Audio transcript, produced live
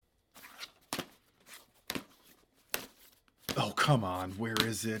come on. Where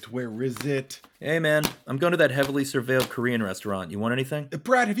is it? Where is it? Hey man, I'm going to that heavily surveilled Korean restaurant. You want anything?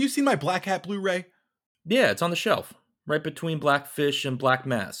 Brad, have you seen my Black Hat Blu-ray? Yeah, it's on the shelf. Right between Blackfish and Black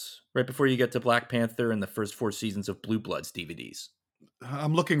Mass. Right before you get to Black Panther and the first 4 seasons of Blue Bloods DVDs.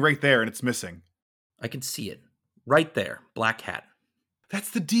 I'm looking right there and it's missing. I can see it. Right there. Black Hat. That's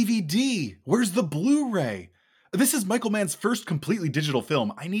the DVD. Where's the Blu-ray? This is Michael Mann's first completely digital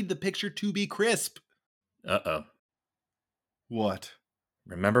film. I need the picture to be crisp. Uh-oh. What?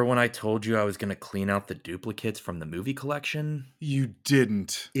 Remember when I told you I was going to clean out the duplicates from the movie collection? You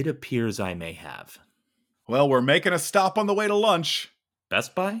didn't. It appears I may have. Well, we're making a stop on the way to lunch.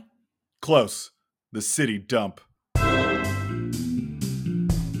 Best Buy? Close. The city dump.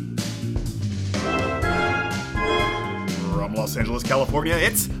 From Los Angeles, California,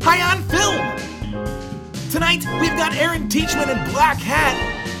 it's High on Film! Tonight, we've got Aaron Teachman and Black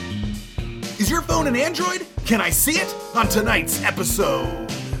Hat. Is your phone an Android? Can I see it? On tonight's episode.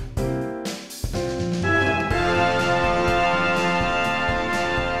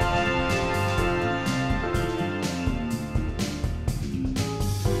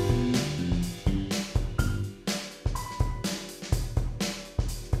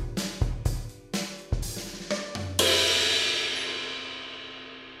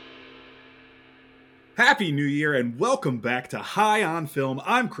 Happy New Year and welcome back to High on Film.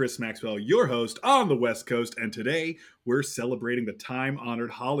 I'm Chris Maxwell, your host on the West Coast, and today we're celebrating the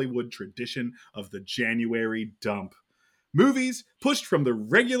time-honored Hollywood tradition of the January dump. Movies pushed from the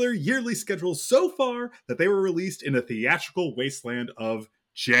regular yearly schedule so far that they were released in a theatrical wasteland of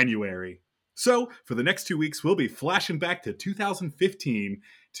January. So, for the next 2 weeks, we'll be flashing back to 2015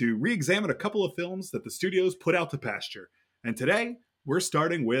 to re-examine a couple of films that the studios put out to pasture. And today, we're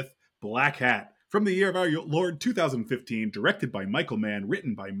starting with Black Hat, from the year of our Lord 2015, directed by Michael Mann,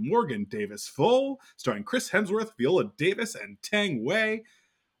 written by Morgan Davis Full, starring Chris Hemsworth, Viola Davis, and Tang Wei.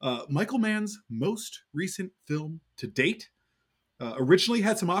 Michael Mann's most recent film to date. Originally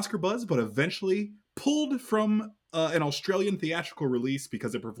had some Oscar buzz, but eventually pulled from an Australian theatrical release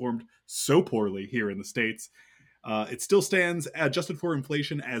because it performed so poorly here in the States. It still stands, adjusted for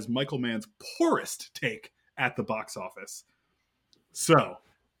inflation, as Michael Mann's poorest take at the box office. So,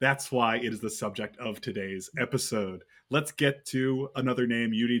 that's why it is the subject of today's episode. Let's get to another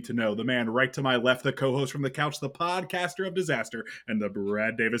name you need to know. The man right to my left, the co-host from the couch, the podcaster of disaster, and the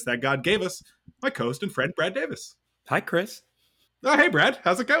Brad Davis that God gave us, my co-host and friend, Brad Davis. Hi, Chris. Oh, hey, Brad.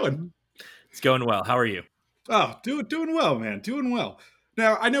 How's it going? It's going well. How are you? Oh, doing well, man. Doing well.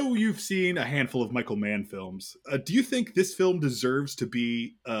 Now, I know you've seen a handful of Michael Mann films. Do you think this film deserves to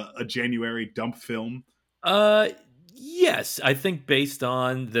be a January dump film? Yes, I think based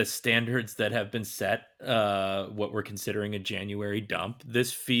on the standards that have been set, what we're considering a January dump,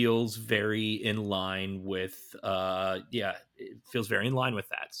 this feels very in line with, it feels very in line with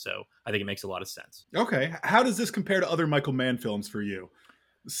that. So I think it makes a lot of sense. Okay. How does this compare to other Michael Mann films for you?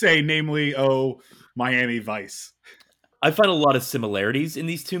 Say, namely, Miami Vice. I find a lot of similarities in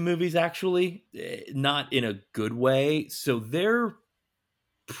these two movies, actually, not in a good way. So they're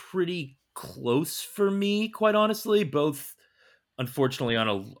pretty close for me, quite honestly. Both, unfortunately,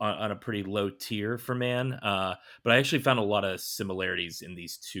 on a pretty low tier for Mann. But I actually found a lot of similarities in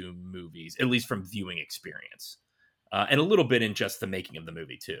these two movies, at least from viewing experience, and a little bit in just the making of the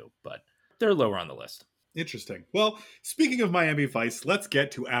movie too. But they're lower on the list. Interesting. Well, speaking of Miami Vice, let's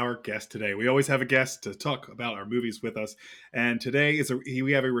get to our guest today. We always have a guest to talk about our movies with us, and today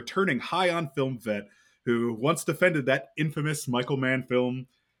we have a returning High on Film vet who once defended that infamous Michael Mann film,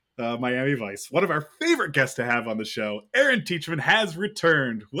 Miami Vice. One of our favorite guests to have on the show, Aaron Teachman, has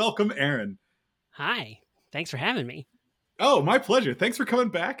returned. Welcome, Aaron. Hi. Thanks for having me. Oh, my pleasure. Thanks for coming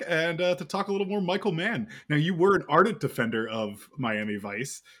back and to talk a little more Michael Mann. Now, you were an ardent defender of Miami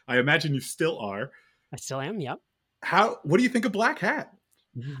Vice. I imagine you still are. I still am, yep. What do you think of Black Hat?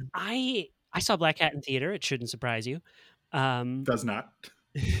 I saw Black Hat in theater. It shouldn't surprise you. Does not.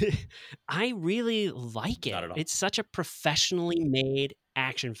 I really like it. Not at all. It's such a professionally made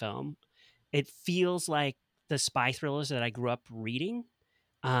action film. It feels like the spy thrillers that I grew up reading.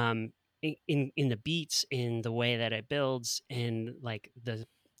 In the beats, in the way that it builds, in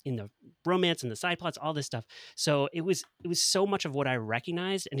the romance and the side plots, all this stuff. So it was so much of what I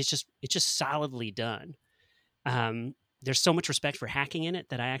recognized, and it's just solidly done. There's so much respect for hacking in it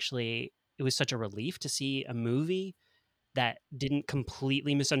that it was such a relief to see a movie that didn't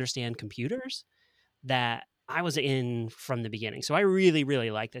completely misunderstand computers that I was in from the beginning. So I really,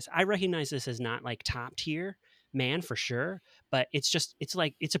 really like this. I recognize this as not like top tier Mann for sure, but it's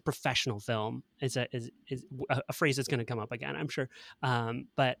a professional film. It's a phrase that's going to come up again, I'm sure.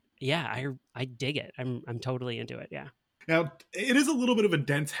 But yeah, I dig it. I'm totally into it. Yeah. Now, it is a little bit of a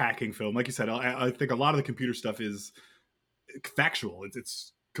dense hacking film. Like you said, I think a lot of the computer stuff is factual.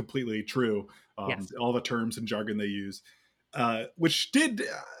 It's completely true. Yes. All the terms and jargon they use, which did,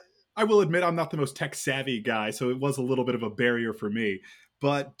 I will admit, I'm not the most tech savvy guy, so it was a little bit of a barrier for me.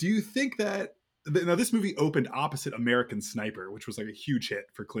 But do you think that, now this movie opened opposite American Sniper, which was like a huge hit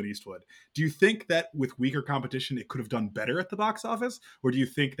for Clint Eastwood. Do you think that with weaker competition, it could have done better at the box office? Or do you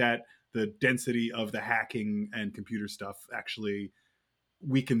think that the density of the hacking and computer stuff actually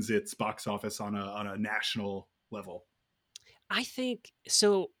weakens its box office on a national level? I think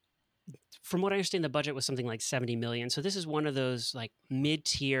so. From what I understand, the budget was something like 70 million. So this is one of those like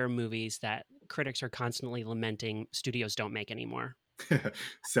mid-tier movies that critics are constantly lamenting studios don't make anymore.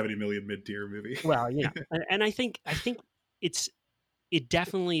 70 million mid-tier movie. Well, and I think it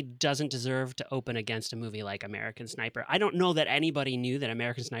definitely doesn't deserve to open against a movie like American Sniper. I don't know that anybody knew that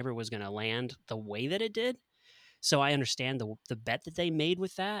American Sniper was going to land the way that it did. So I understand the bet that they made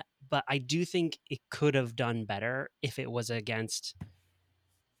with that, but I do think it could have done better if it was against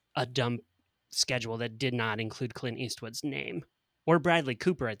a dumb schedule that did not include Clint Eastwood's name or Bradley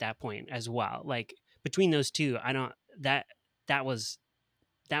Cooper at that point as well. Like between those two, that was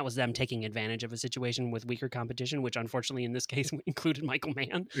them taking advantage of a situation with weaker competition, which unfortunately in this case included Michael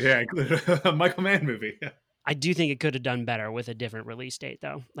Mann. Yeah, included a Michael Mann movie. Yeah. I do think it could have done better with a different release date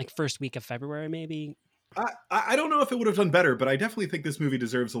though, like first week of February maybe. I don't know if it would have done better, but I definitely think this movie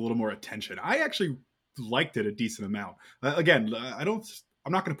deserves a little more attention. I actually liked it a decent amount. Again,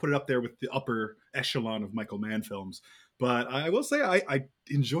 I'm not going to put it up there with the upper echelon of Michael Mann films, but I will say I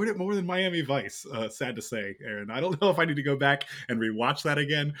enjoyed it more than Miami Vice, sad to say, Aaron. I don't know if I need to go back and rewatch that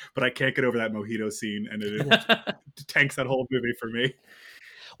again, but I can't get over that mojito scene, and it tanks that whole movie for me.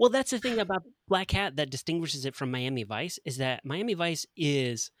 Well, that's the thing about Black Cat that distinguishes it from Miami Vice, is that Miami Vice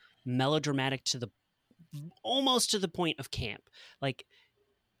is melodramatic almost to the point of camp. Like,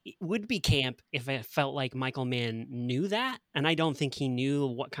 it would be camp if it felt like Michael Mann knew that, and I don't think he knew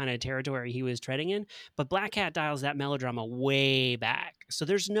what kind of territory he was treading in, but Black Cat dials that melodrama way back. So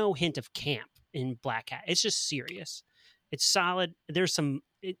there's no hint of camp in Black Cat. It's just serious. It's solid. There's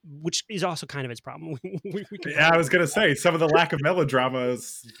which is also kind of its problem. I was going to say, some of the lack of melodrama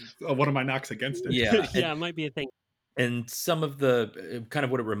is one of my knocks against it. Yeah. Yeah, it might be a thing. And some of the kind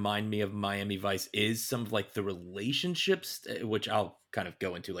of what it reminded me of Miami Vice is some of like the relationships, which I'll kind of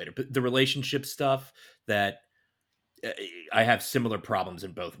go into later, but the relationship stuff that I have similar problems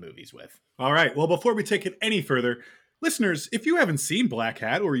in both movies with. All right. Well, before we take it any further, listeners, if you haven't seen Black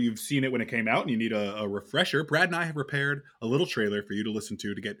Hat or you've seen it when it came out and you need a refresher, Brad and I have prepared a little trailer for you to listen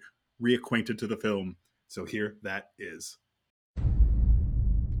to get reacquainted to the film. So here that is.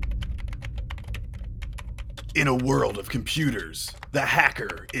 In a world of computers, the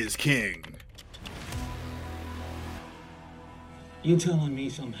hacker is king. You telling me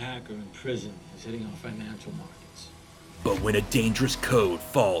some hacker in prison is hitting our financial markets? But when a dangerous code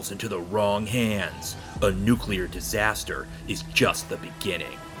falls into the wrong hands, a nuclear disaster is just the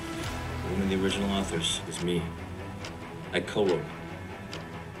beginning. One of the original authors is me. I co-wrote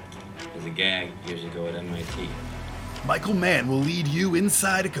as a gag years ago at MIT. Michael Mann will lead you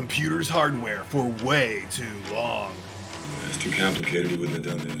inside a computer's hardware for way too long. That's too complicated, he wouldn't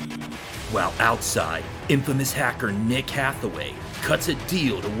have done that. While outside, infamous hacker Nick Hathaway cuts a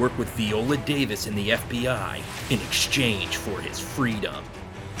deal to work with Viola Davis and the FBI in exchange for his freedom.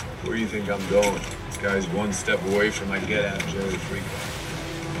 Where do you think I'm going? This guy's one step away from my get-out-of-jail-free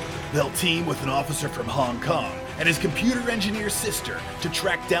card. They'll team with an officer from Hong Kong and his computer engineer sister to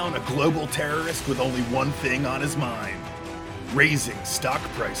track down a global terrorist with only one thing on his mind: raising stock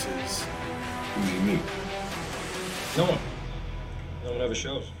prices. Who do you mean? No one. No one ever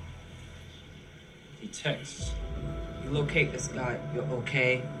shows. He texts. You locate this guy, you're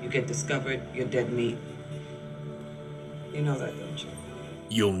okay. You get discovered, you're dead meat. You know that, don't you?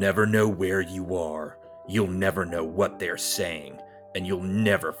 You'll never know where you are. You'll never know what they're saying. And you'll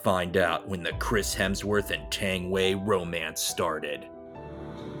never find out when the Chris Hemsworth and Tang Wei romance started.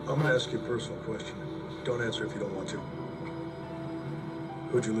 I'm gonna ask you a personal question. Don't answer if you don't want to.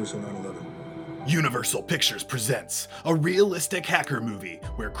 Who'd you lose on 9/11? Universal Pictures presents a realistic hacker movie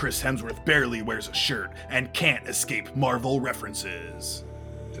where Chris Hemsworth barely wears a shirt and can't escape Marvel references.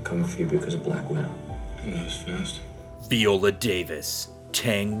 They're coming for you because of Black Widow. That was fast. Viola Davis,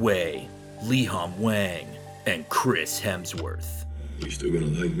 Tang Wei, Lee Ham Wang, and Chris Hemsworth. You still gonna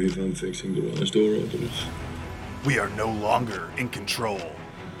like me if I'm fixing garage door openers? We are no longer in control.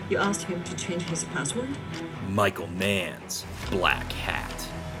 You asked him to change his password? Michael Mann's Black Hat.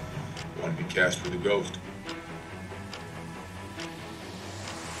 Want to be cast for the ghost?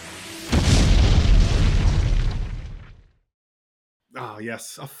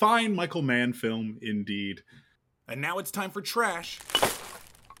 yes, a fine Michael Mann film indeed. And now it's time for Trash,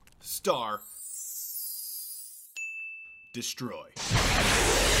 Star, Destroy.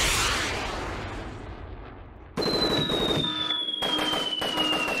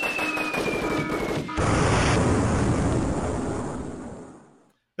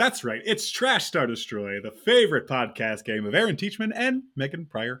 That's right, it's Trash Star Destroy, the favorite podcast game of Aaron Teachman and Megan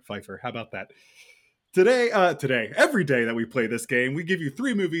Pryor Pfeiffer. How about that? Today, every day that we play this game, we give you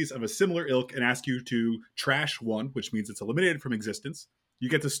 3 movies of a similar ilk and ask you to trash one, which means it's eliminated from existence. You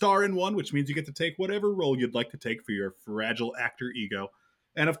get to star in one, which means you get to take whatever role you'd like to take for your fragile actor ego.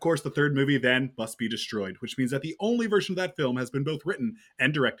 And of course, the third movie then must be destroyed, which means that the only version of that film has been both written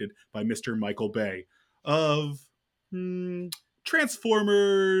and directed by Mr. Michael Bay of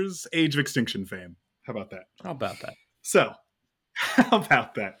Transformers Age of Extinction fame. How about that? How about that? So, how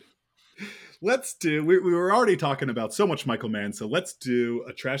about that? Let's do, we were already talking about so much Michael Mann, so let's do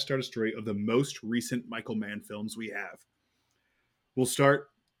a Trash Star Destroy of the most recent Michael Mann films we have. We'll start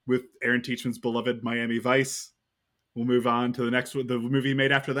with Aaron Teachman's beloved Miami Vice. We'll move on to the next one, the movie he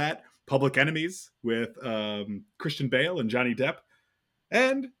made after that, Public Enemies, with Christian Bale and Johnny Depp.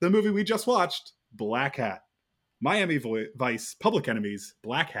 And the movie we just watched, Black Hat. Miami Vice, Public Enemies,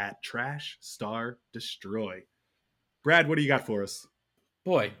 Black Hat, Trash Star Destroy. Brad, what do you got for us?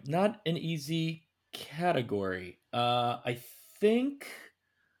 Boy, not an easy category. I think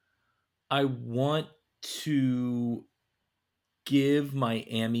I want to give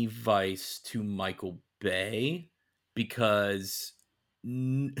Miami Vice to Michael Bay because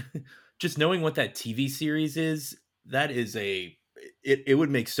just knowing what that TV series is, that is it would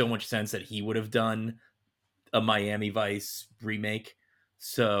make so much sense that he would have done a Miami Vice remake.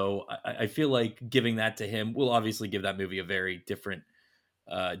 So I feel like giving that to him will obviously give that movie a very different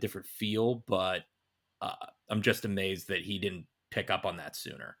feel, but I'm just amazed that he didn't pick up on that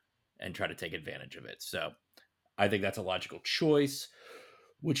sooner and try to take advantage of it. So I think that's a logical choice,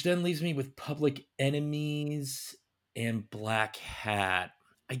 which then leaves me with Public Enemies and Black Hat.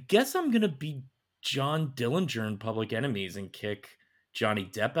 I guess I'm going to be John Dillinger in Public Enemies and kick Johnny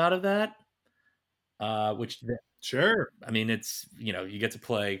Depp out of that. Which, sure. I mean, it's, you get to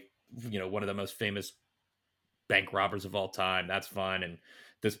play, one of the most famous bank robbers of all time. That's fun. And at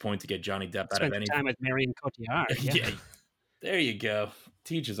this point, to get Johnny Depp out of anything. Time with Marion Cotillard. Yeah. There you go.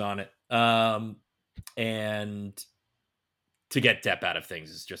 Teaches on it. And to get Depp out of things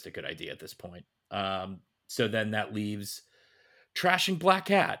is just a good idea at this point. So then that leaves trashing Black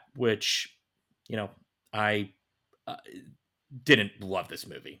Hat, which, I didn't love this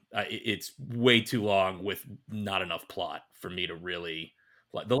movie. It's way too long with not enough plot for me to really.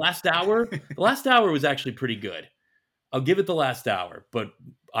 The last hour was actually pretty good. I'll give it the last hour, but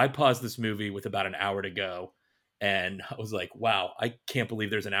I paused this movie with about an hour to go, and I was like, wow, I can't believe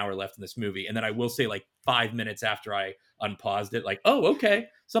there's an hour left in this movie. And then I will say, like 5 minutes after I unpaused it, like, oh, okay,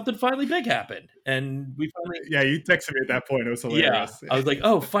 something finally big happened. And we finally... Yeah, you texted me at that point. It was hilarious. Yeah, I was like,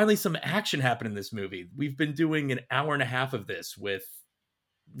 oh, finally some action happened in this movie. We've been doing an hour and a half of this with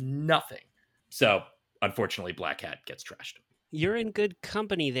nothing. So, unfortunately, Black Hat gets trashed. You're in good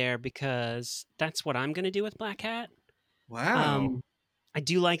company there because that's what I'm going to do with Black Hat. Wow. I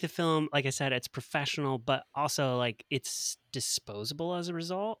do like the film. Like I said, it's professional, but also like it's disposable as a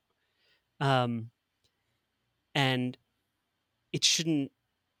result. And it shouldn't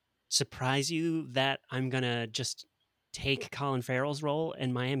surprise you that I'm going to just take Colin Farrell's role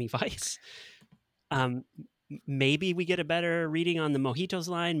in Miami Vice. Maybe we get a better reading on the Mojitos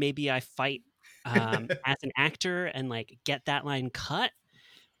line. Maybe I fight as an actor and like get that line cut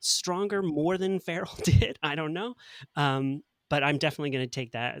stronger more than Farrell did. I don't know. But I'm definitely going to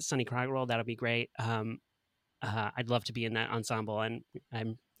take that Sonny Crockett role. That'll be great. I'd love to be in that ensemble, and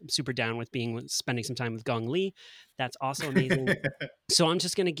I'm super down with spending some time with Gong Li. That's also amazing. So I'm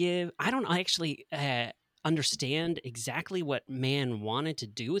just going to give, I don't actually understand exactly what Mann wanted to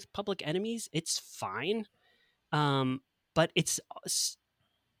do with Public Enemies. It's fine. But it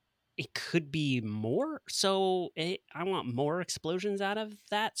could be more. So I want more explosions out of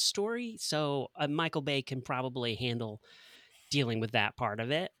that story. So Michael Bay can probably handle dealing with that part of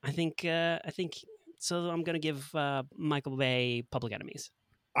it. I think so. I'm going to give Michael Bay Public Enemies.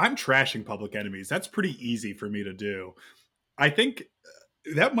 I'm trashing Public Enemies. That's pretty easy for me to do. I think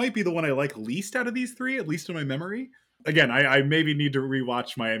that might be the one I like least out of these 3, at least in my memory. Again, I maybe need to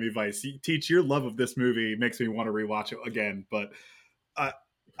rewatch Miami Vice. Teach, your love of this movie makes me want to rewatch it again. But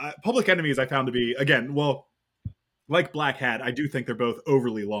Public Enemies I found to be, again, well, like Black Hat, I do think they're both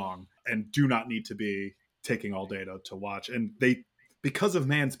overly long and do not need to be taking all day to watch. And because of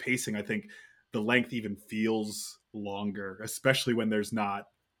Mann's pacing, I think the length even feels longer, especially when there's not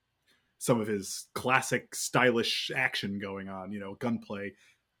some of his classic stylish action going on, gunplay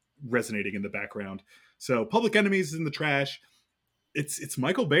resonating in the background. So Public Enemies is in the trash. It's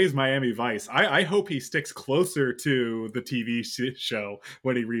Michael Bay's Miami Vice. I hope he sticks closer to the TV show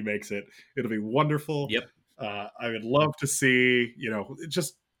when he remakes it. It'll be wonderful. Yep. I would love to see,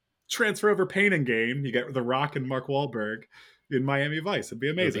 just transfer over Pain and Gain. You get The Rock and Mark Wahlberg in Miami Vice. It'd be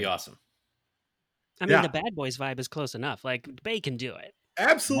amazing. It'd be awesome. I mean, the Bad Boys vibe is close enough. Like, Bay can do it.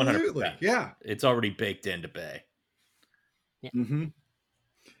 Absolutely. 100%. Yeah. It's already baked into Bay. Yeah. Mm-hmm.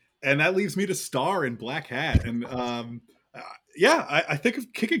 And that leaves me to star in Black Hat. And I think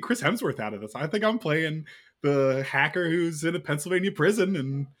of kicking Chris Hemsworth out of this. I think I'm playing the hacker who's in a Pennsylvania prison,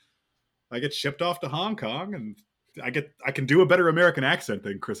 and I get shipped off to Hong Kong, and I can do a better American accent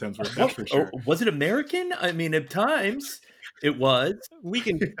than Chris Hemsworth. That's for sure. Was it American? I mean, at times it was. You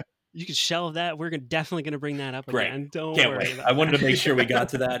can shelve that. We're definitely going to bring that up again. Don't Can't worry. wait. I wanted to make sure we got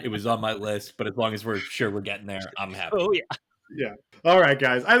to that. It was on my list, but as long as we're sure we're getting there, I'm happy. Oh yeah. Yeah. All right,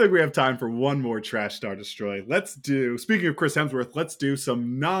 guys. I think we have time for one more Trash Star Destroy. Speaking of Chris Hemsworth, let's do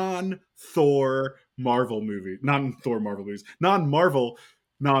some non-Thor Marvel movies. Non-Marvel,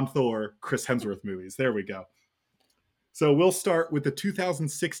 non-Thor Chris Hemsworth movies. There we go. So we'll start with the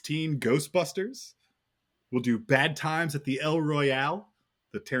 2016 Ghostbusters. We'll do Bad Times at the El Royale,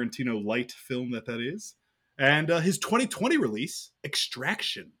 the Tarantino light film that is. And his 2020 release,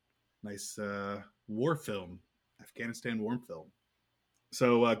 Extraction. Nice war film. Afghanistan war film.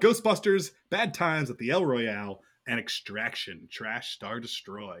 So Ghostbusters, Bad Times at the El Royale, and Extraction, Trash Star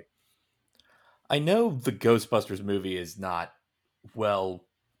Destroy. I know the Ghostbusters movie is not well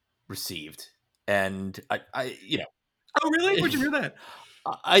received, and I Oh, really? Where'd you hear that?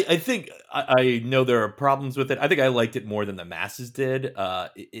 I think I know there are problems with it. I think I liked it more than the masses did.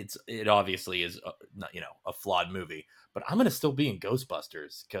 It obviously is a flawed movie, but I'm gonna still be in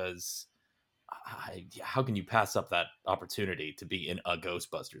Ghostbusters because how can you pass up that opportunity to be in a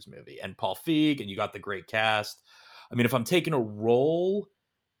Ghostbusters movie? And Paul Feig, and you got the great cast. I mean, if I'm taking a role,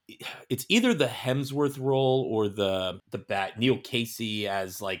 it's either the Hemsworth role or the Neil Casey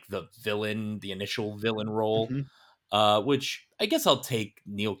as like the villain, the initial villain role. Mm-hmm. Which I guess I'll take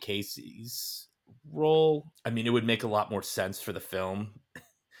Neil Casey's role. I mean, it would make a lot more sense for the film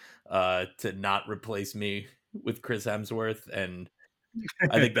to not replace me with Chris Hemsworth, and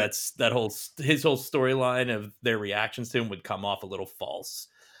I think his whole storyline of their reactions to him would come off a little false.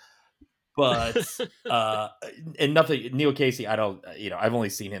 But and nothing, Neil Casey, I don't, I've only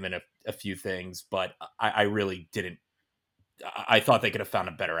seen him in a few things, but I really didn't. I thought they could have found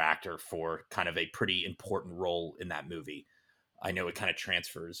a better actor for kind of a pretty important role in that movie. I know it kind of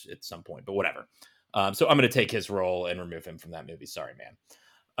transfers at some point, but whatever. So I'm going to take his role and remove him from that movie. Sorry,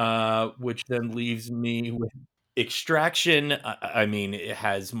 man. Which then leaves me with Extraction. I mean, it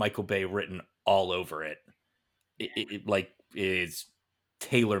has Michael Bay written all over it. It like is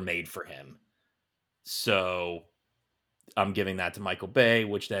tailor-made for him. So I'm giving that to Michael Bay,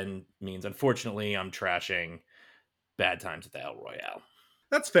 which then means, unfortunately, I'm trashing Bad Times at the El Royale.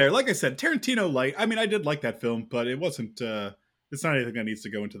 That's fair. Like I said, Tarantino light. I mean, I did like that film, but it wasn't. It's not anything that needs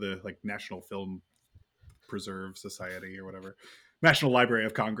to go into the National Film Preserve Society or whatever, National Library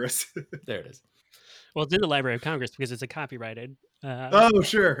of Congress. There it is. Well, it's in the Library of Congress because it's a copyrighted. Oh,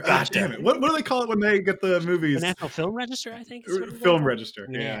 sure. Gosh, damn it. What do they call it when they get the movies? The National Film Register, I think. Film Register.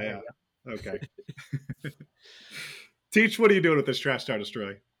 Yeah. Okay. Teach, what are you doing with this Trash Star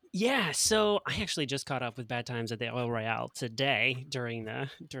Destroy? Yeah, so I actually just caught up with Bad Times at the El Royale today during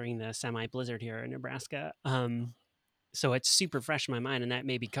the semi blizzard here in Nebraska. So it's super fresh in my mind, and that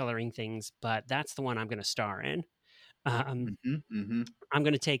may be coloring things, but that's the one I'm going to star in. I'm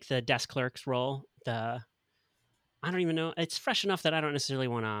going to take the desk clerk's role. I don't even know. It's fresh enough that I don't necessarily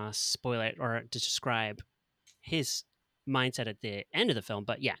want to spoil it or to describe his mindset at the end of the film.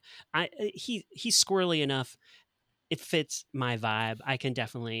 But yeah, he's squirrely enough. It fits my vibe. I can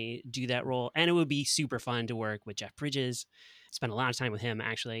definitely do that role, and it would be super fun to work with Jeff Bridges. Spent a lot of time with him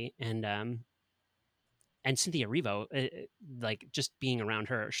actually, and Cynthia Erivo. Like just being around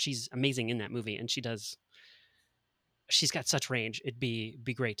her, she's amazing in that movie, and she's got such range. It'd be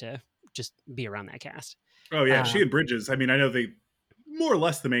great to just be around that cast. Oh yeah, she and Bridges. I mean, I know they more or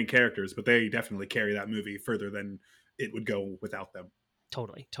less the main characters, but they definitely carry that movie further than it would go without them.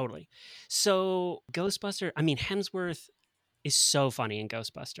 Totally. So Ghostbusters, I mean, Hemsworth is so funny in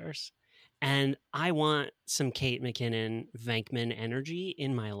Ghostbusters. And I want some Kate McKinnon, Venkman energy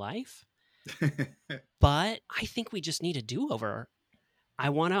in my life. But I think we just need a do-over. I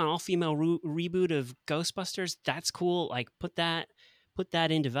want an all-female reboot of Ghostbusters. That's cool. Like, put that put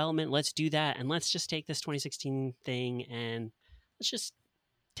that in development. Let's do that. And let's just take this 2016 thing and let's just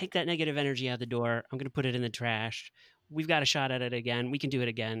take that negative energy out the door. I'm going to put it in the trash. We've got a shot at it again. We can do it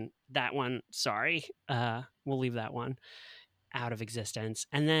again. That one, sorry. We'll leave that one out of existence.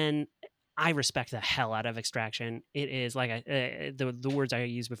 And then I respect the hell out of Extraction. It is like the words I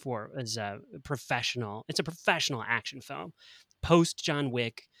used before is professional. It's a professional action film. Post John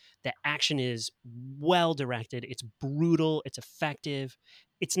Wick, the action is well directed. It's brutal. It's effective.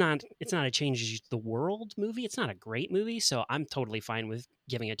 It's not a changes the world movie. It's not a great movie. So I'm totally fine with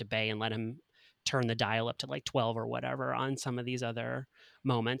giving it to Bay and let him turn the dial up to like 12 or whatever on some of these other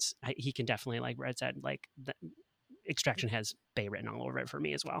moments. He can definitely, like Brett said, like Extraction has Bay written all over it for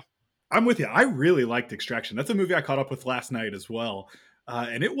me as well. I'm with you. I really liked Extraction. That's a movie I caught up with last night as well.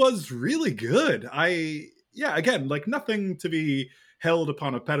 And it was really good. Again, like nothing to be held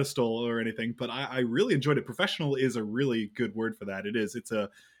upon a pedestal or anything, but I really enjoyed it. Professional is a really good word for that. It is. It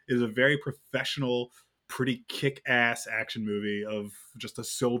is a very professional, pretty kick-ass action movie of just a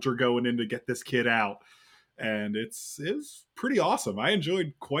soldier going in to get this kid out. And it's pretty awesome. I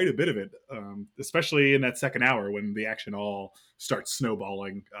enjoyed quite a bit of it, especially in that second hour when the action all starts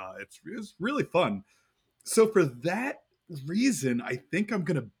snowballing. It's really fun. So for that reason, I think I'm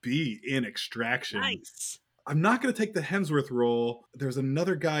going to be in Extraction. Nice. I'm not going to take the Hemsworth role. There's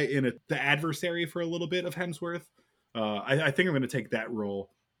another guy in it, the adversary for a little bit of Hemsworth. I think I'm going to take that role.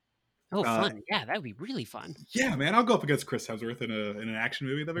 Oh, fun. Yeah, that would be really fun. Yeah, man. I'll go up against Chris Hemsworth in an action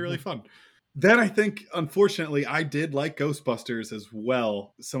movie. That'd be really fun. Then I think, unfortunately, I did like Ghostbusters as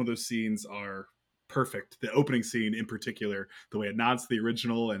well. Some of those scenes are perfect. The opening scene in particular, the way it nods to the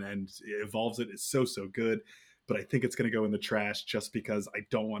original and it evolves it is so good. But I think it's going to go in the trash just because I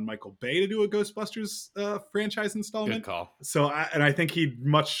don't want Michael Bay to do a Ghostbusters franchise installment. Good call. So I think he'd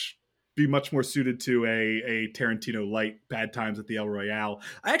be much more suited to a Tarantino light Bad Times at the El Royale.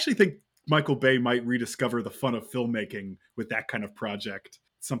 I actually think Michael Bay might rediscover the fun of filmmaking with that kind of project.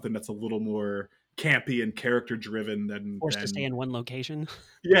 Something that's a little more campy and character driven than forced to stay in one location.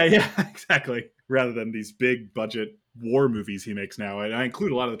 Yeah, exactly. Rather than these big budget war movies he makes now. And I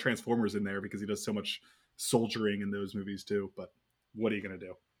include a lot of the Transformers in there because he does so much soldiering in those movies too. But what are you going to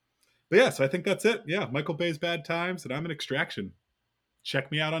do? But yeah, so I think that's it. Yeah, Michael Bay's Bad Times and I'm in Extraction.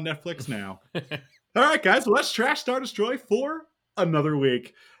 Check me out on Netflix now. All right, guys. Well, let's trash, star, destroy for another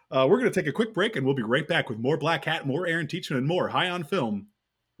week. We're going to take a quick break and we'll be right back with more Black Hat, more Aaron Teachman, and more High on Film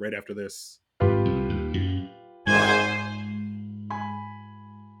right after this.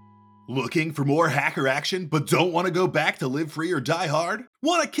 Looking for more hacker action, but don't want to go back to Live Free or Die Hard?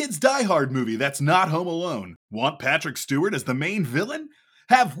 Want a kid's Die Hard movie that's not Home Alone? Want Patrick Stewart as the main villain?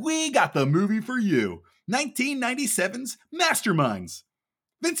 Have we got the movie for you? 1997's Masterminds.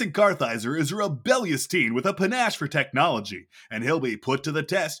 Vincent Kartheiser is a rebellious teen with a panache for technology, and he'll be put to the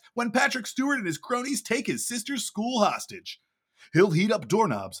test when Patrick Stewart and his cronies take his sister's school hostage. He'll heat up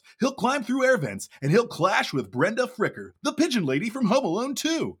doorknobs, he'll climb through air vents, and he'll clash with Brenda Fricker, the pigeon lady from Home Alone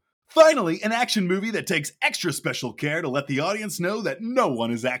 2. Finally, an action movie that takes extra special care to let the audience know that no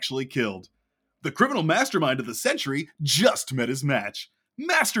one is actually killed. The criminal mastermind of the century just met his match.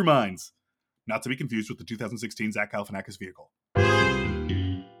 Masterminds! Not to be confused with the 2016 Zach Galifianakis vehicle.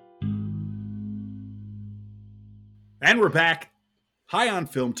 And we're back. High on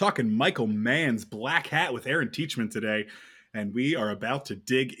Film, talking Michael Mann's Black Hat with Aaron Teachman today. And we are about to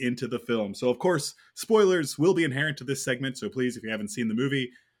dig into the film. So, of course, spoilers will be inherent to this segment. So please, if you haven't seen the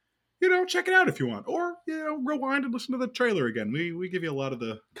movie, check it out if you want. Or, rewind and listen to the trailer again. We give you a lot of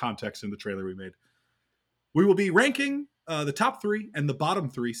the context in the trailer we made. We will be ranking the top 3 and the bottom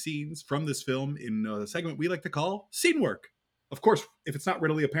 3 scenes from this film in a segment we like to call Scene Work. Of course, if it's not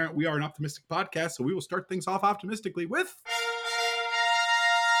readily apparent, we are an optimistic podcast, so we will start things off optimistically with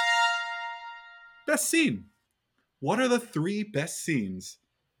Best Scene. What are the 3 best scenes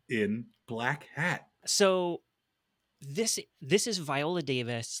in Black Hat? So this is Viola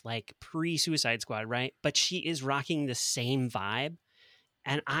Davis, like pre-Suicide Squad, right? But she is rocking the same vibe.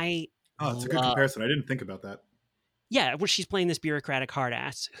 And it's a good comparison. I didn't think about that. Yeah, where she's playing this bureaucratic hard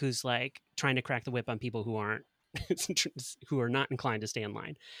ass who's like trying to crack the whip on people who are not inclined to stay in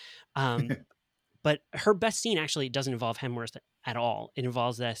line. But her best scene actually doesn't involve Hemsworth at all. It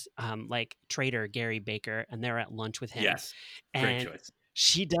involves this traitor Gary Baker, and they're at lunch with him. Yes, and great choice.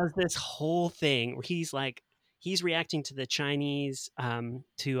 She does this whole thing where he's reacting to the Chinese to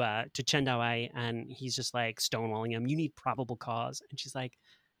Chen Dao, and he's just like stonewalling him. You need probable cause, and she's like,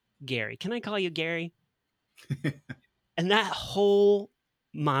 Gary, can I call you Gary? And that whole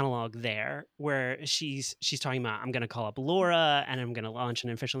monologue there where she's talking about, I'm going to call up Laura and I'm going to launch an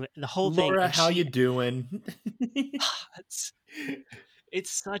official, the whole thing. Laura, and how you doing? it's,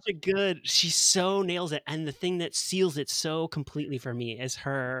 it's such a good, she so nails it. And the thing that seals it so completely for me is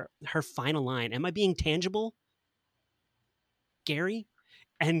her final line. Am I being tangible, Gary?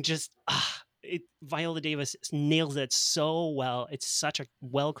 And just, Viola Davis nails it so well. It's such a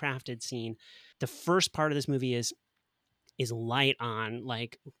well-crafted scene. The first part of this movie is light on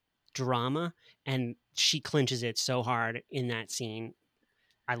like drama, and she clinches it so hard in that scene.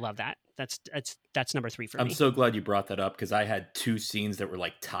 I love that. That's number 3 for me. I'm so glad you brought that up because I had 2 scenes that were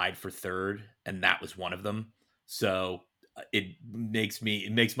like tied for third, and that was one of them. So it makes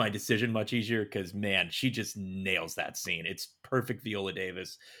my decision much easier because, man, she just nails that scene. It's perfect Viola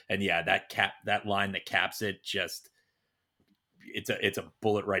Davis, and yeah, that line that caps it, just it's a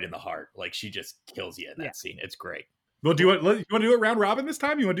bullet right in the heart. Like, she just kills you in that scene. It's great. Well, you want to do it round robin this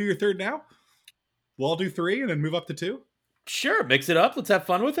time? You want to do your third now? We'll all do 3 and then move up to 2. Sure, mix it up. Let's have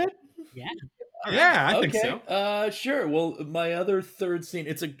fun with it. Yeah. Yeah, I think so. Sure. Well, my other third scene,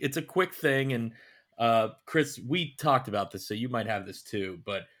 it's a quick thing, and Chris, we talked about this, so you might have this too.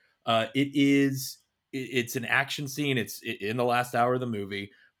 But it's an action scene. It's in the last hour of the movie,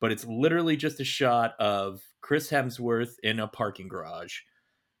 but it's literally just a shot of Chris Hemsworth in a parking garage,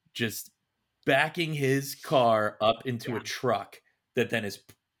 just backing his car up into a truck that then is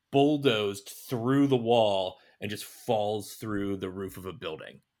bulldozed through the wall and just falls through the roof of a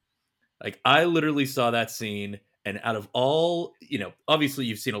building. Like, I literally saw that scene, and out of all, obviously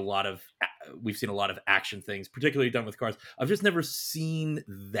we've seen a lot of action things, particularly done with cars. I've just never seen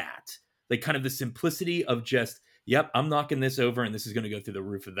that. Like, kind of the simplicity of just, yep, I'm knocking this over and this is going to go through the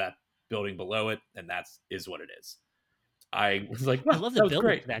roof of that building below it, and is what it is. I was like, I love the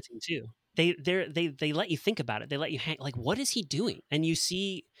building for that scene too. They let you think about it. They let you hang, like, what is he doing? And you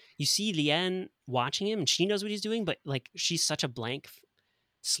see Leanne watching him, and she knows what he's doing, but like, she's such a blank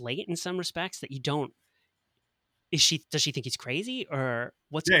slate in some respects that you don't. Does she think he's crazy, or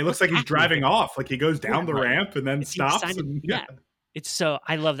what's? Yeah, it looks like he's driving off. Like, he goes down the ramp and then stops. It's so,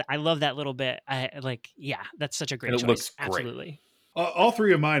 I love that. I love that little bit. That's such a great choice. Looks great. Absolutely. All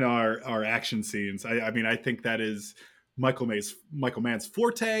 3 of mine are action scenes. I mean, I think that is Michael Mann's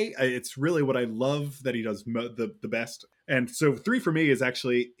forte. It's really what I love that he does the best. And so 3 for me is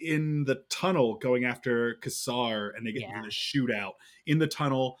actually in the tunnel going after Kassar, and they get into the shootout in the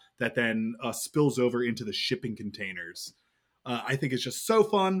tunnel that then spills over into the shipping containers. I think it's just so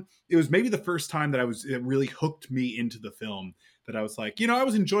fun. It was maybe the first time that it really hooked me into the film, that I was like, I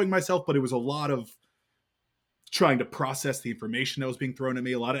was enjoying myself, but it was a lot of trying to process the information that was being thrown at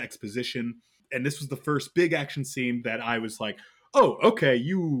me, a lot of exposition. And this was the first big action scene that I was like, oh, okay,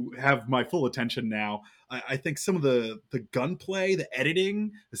 you have my full attention now. I think some of the gunplay, the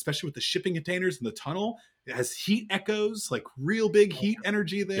editing, especially with the shipping containers in the tunnel, it has heat echoes, like real big heat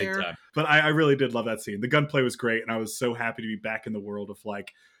energy there. But I really did love that scene. The gunplay was great, and I was so happy to be back in the world of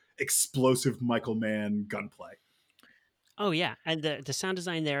like explosive Michael Mann gunplay. Oh yeah, and the sound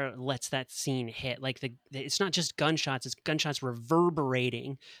design there lets that scene hit. Like, it's not just gunshots; it's gunshots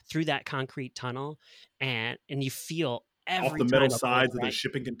reverberating through that concrete tunnel, and you feel every off the metal sides of the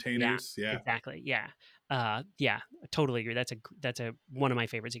shipping containers. Yeah, exactly. Yeah, I totally agree. That's one of my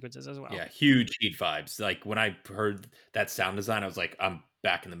favorite sequences as well. Yeah, huge Heat vibes. Like, when I heard that sound design, I was like, I'm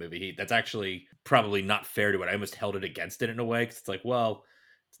back in the movie Heat. That's actually probably not fair to it. I almost held it against it in a way, because it's like, well,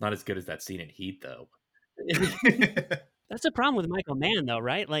 it's not as good as that scene in Heat, though. That's the problem with Michael Mann, though,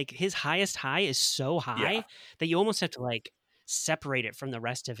 right? Like, his highest high is so high that you almost have to like separate it from the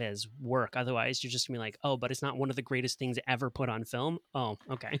rest of his work. Otherwise, you're just gonna be like, oh, but it's not one of the greatest things ever put on film. Oh,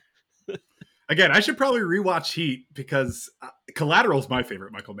 okay. Again, I should probably rewatch Heat, because Collateral is my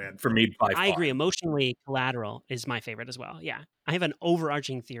favorite Michael Mann. For me, by far. I agree. Emotionally, Collateral is my favorite as well. Yeah. I have an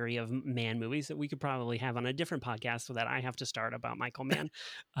overarching theory of Mann movies that we could probably have on a different podcast, so that I have to start about Michael Mann.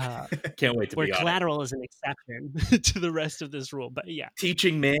 Can't wait to where be on Collateral is an exception to the rest of this rule. But yeah.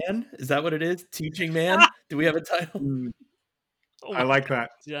 Teaching Man? Is that what it is? Teaching Man? Do we have a title? Oh, I like that.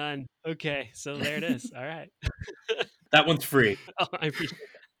 Done. Okay. So there it is. All right. That one's free. Oh, I appreciate that.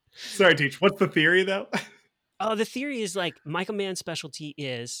 Sorry, Teach. What's the theory, though? Oh, the theory is like Michael Mann's specialty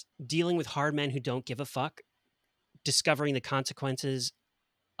is dealing with hard men who don't give a fuck, discovering the consequences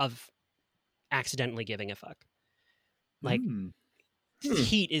of accidentally giving a fuck. Like,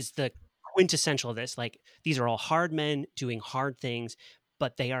 Heat is the quintessential of this. Like, these are all hard men doing hard things,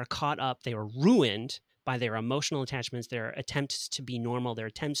 but they are caught up, they are ruined by their emotional attachments, their attempts to be normal, their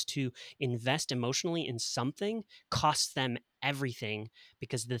attempts to invest emotionally in something costs them everything,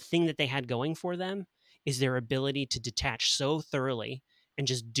 because the thing that they had going for them is their ability to detach so thoroughly and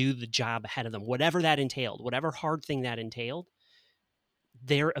just do the job ahead of them, whatever that entailed, whatever hard thing that entailed.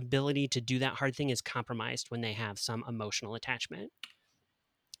 Their ability to do that hard thing is compromised when they have some emotional attachment.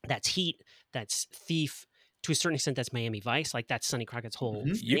 That's Heat, that's Thief. To a certain extent, that's Miami Vice. Like, that's Sonny Crockett's whole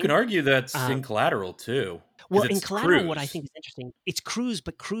thing. You can argue that's in Collateral, too. Well, in Collateral, what I think is interesting, it's Cruise,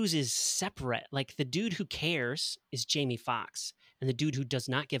 but Cruise is separate. Like, the dude who cares is Jamie Foxx, and the dude who does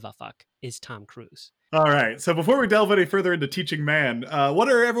not give a fuck is Tom Cruise. All right. So before we delve any further into Teaching Man, what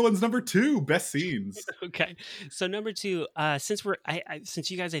are everyone's number 2 best scenes? Okay. So number 2, since since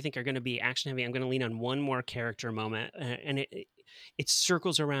you guys, I think, are going to be action heavy, I'm going to lean on one more character moment, and it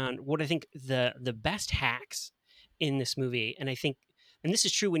circles around what I think the best hacks in this movie. And I think, and this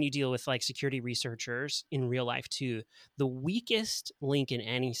is true when you deal with like security researchers in real life too, the weakest link in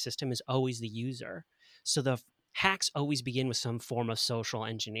any system is always the user. So the hacks always begin with some form of social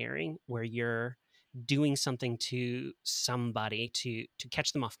engineering where you're doing something to somebody to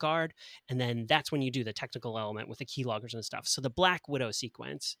catch them off guard. And then that's when you do the technical element with the keyloggers and stuff. So the Black Widow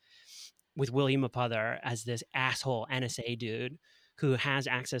sequence with William Apother as this asshole NSA dude who has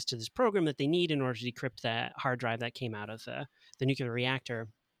access to this program that they need in order to decrypt that hard drive that came out of the nuclear reactor.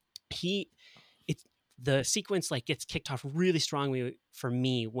 The sequence like gets kicked off really strongly for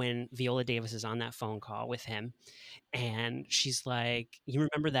me when Viola Davis is on that phone call with him. And she's like, you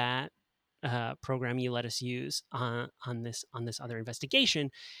remember that program you let us use on this other investigation?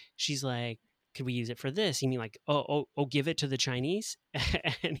 She's like, could we use it for this? You mean like, oh, give it to the Chinese?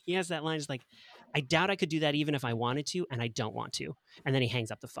 And he has that line, is like, I doubt I could do that even if I wanted to, and I don't want to. And then he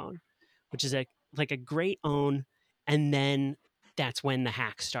hangs up the phone, which is a great own. And then that's when the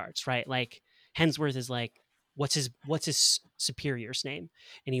hack starts, right? Like Hemsworth is like, what's his superior's name?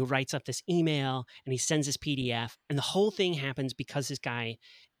 And he writes up this email and he sends this PDF, and the whole thing happens because this guy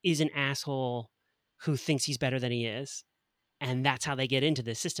is an asshole who thinks he's better than he is. And that's how they get into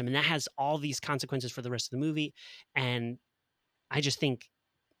this system. And that has all these consequences for the rest of the movie. And I just think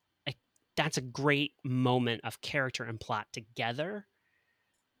that's a great moment of character and plot together.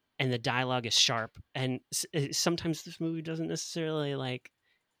 And the dialogue is sharp. And sometimes this movie doesn't necessarily like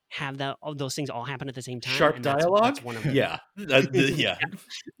have all those things all happen at the same time. Sharp dialogue? That's one of them. Yeah. Yeah.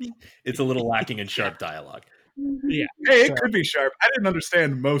 It's a little lacking in sharp dialogue. Yeah. Hey, it could be sharp. I didn't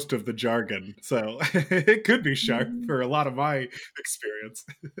understand most of the jargon, so it could be sharp for a lot of my experience.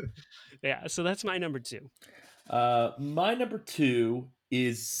 Yeah, so that's my number 2. My number 2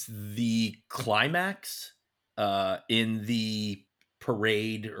 is the climax in the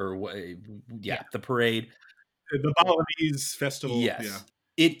parade, or the parade. The Balinese festival. Yes. Yeah.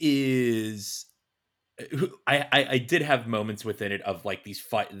 It is. I did have moments within it of like this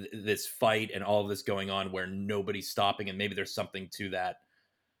fight and all of this going on where nobody's stopping, and maybe there's something to that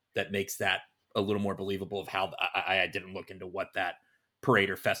makes that a little more believable of how I didn't look into what that parade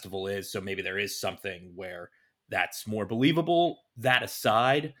or festival is. So maybe there is something where that's more believable. That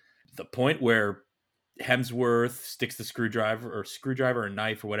aside, the point where Hemsworth sticks the screwdriver or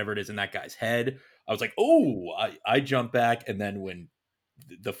knife or whatever it is in that guy's head, I was like, oh, I jump back. And then when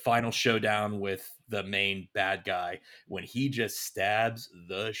the final showdown with the main bad guy, when he just stabs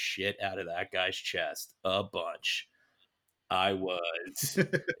the shit out of that guy's chest a bunch,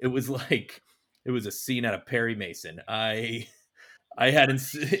 it was like, it was a scene out of Perry Mason. I hadn't,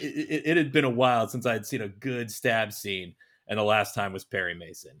 it had been a while since I had seen a good stab scene. And the last time was Perry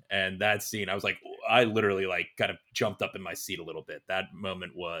Mason. And that scene, I was like, I literally like kind of jumped up in my seat a little bit. That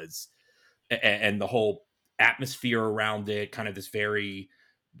moment was, and the whole atmosphere around it, kind of this very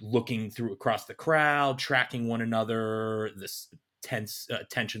looking through across the crowd, tracking one another. This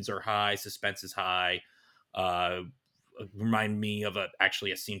tensions are high, suspense is high. Remind me of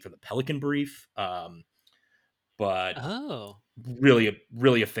actually a scene from the Pelican Brief. But really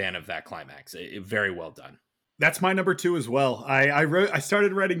a fan of that climax. Very well done. That's my number 2 as well. I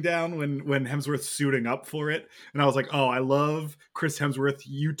started writing down when Hemsworth's suiting up for it, and I was like, oh, I love Chris Hemsworth,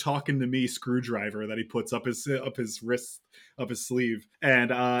 you talking to me screwdriver that he puts up his wrist, up his sleeve,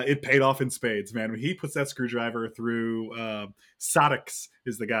 and it paid off in spades, man. When he puts that screwdriver through, Sadix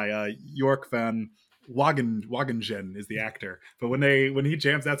is the guy, York van Wageningen is the actor, but when he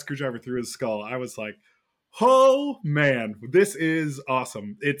jams that screwdriver through his skull, I was like, oh man, this is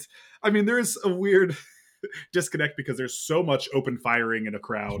awesome. There is a weird disconnect because there's so much open firing in a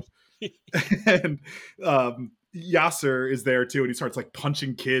crowd. And Yasser is there too, and he starts like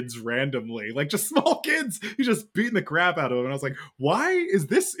punching kids randomly, like just small kids. He's just beating the crap out of them. And I was like, why is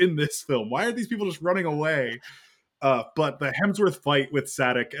this in this film? Why are these people just running away? But the Hemsworth fight with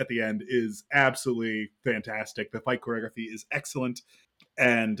Sadix at the end is absolutely fantastic. The fight choreography is excellent.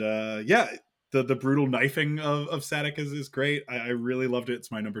 And the brutal knifing of Sadak is great. I really loved it.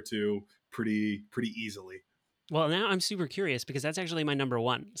 It's my number 2 pretty easily. Well, now I'm super curious because that's actually my number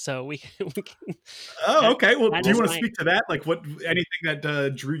 1. So we can Oh, okay. Well, that do you is want to my- speak to that? Like, what anything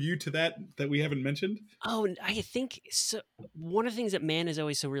that drew you to that we haven't mentioned? Oh, and I think so. One of the things that Mann is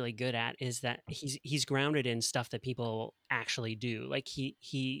always so really good at is that he's grounded in stuff that people actually do. Like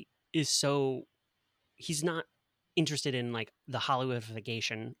he is so he's not interested in like the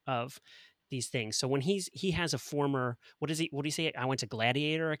Hollywoodification of these things. So when he has a former what do you say? I went to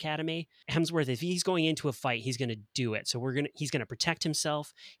Gladiator Academy. Hemsworth, if he's going into a fight, he's going to do it. So he's going to protect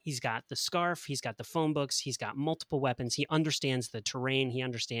himself. He's got the scarf. He's got the phone books. He's got multiple weapons. He understands the terrain. He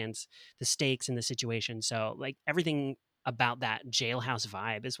understands the stakes and the situation. So like everything about that jailhouse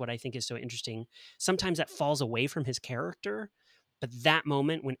vibe is what I think is so interesting. Sometimes that falls away from his character, but that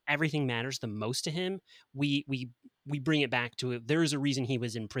moment when everything matters the most to him, we bring it back to it. There's a reason he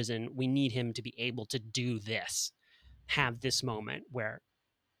was in prison. We need him to be able to do this, have this moment where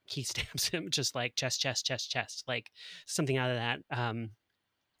he stabs him just like chest, like something out of that.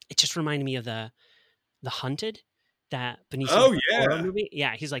 It just reminded me of the Hunted, that Benicio Oh, del Toro yeah. movie.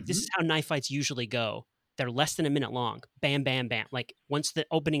 Yeah, he's like, this is how knife fights usually go. They're less than a minute long. Bam, bam, bam. Like once the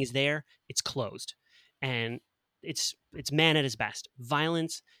opening is there, it's closed, and it's Mann at his best.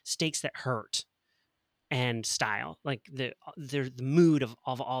 Violence, stakes that hurt, and style, like the mood of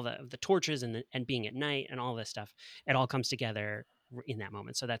all the torches and being at night and all this stuff. It all comes together in that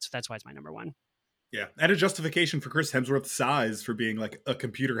moment. So that's why it's my number 1. Yeah, and a justification for Chris Hemsworth's size for being like a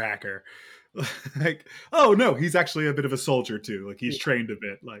computer hacker. Like, oh no, he's actually a bit of a soldier too. Like he's trained a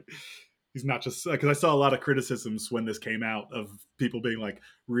bit. Like he's not just because I saw a lot of criticisms when this came out of people being like,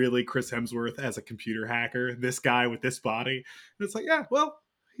 really, Chris Hemsworth as a computer hacker, this guy with this body, and it's like, yeah, well,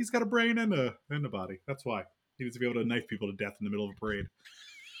 he's got a brain and a body. That's why he needs to be able to knife people to death in the middle of a parade.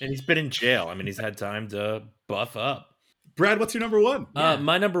 And he's been in jail. I mean, he's had time to buff up. Brad, what's your number 1?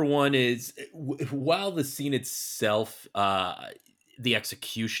 My number 1 is, while the scene itself, the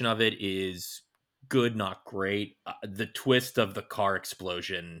execution of it is good, not great. The twist of the car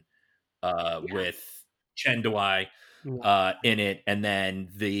explosion with Chen Dawai in it, and then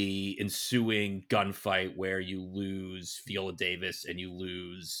the ensuing gunfight where you lose Viola Davis and you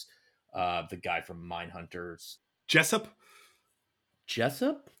lose the guy from Mindhunters. Jessup?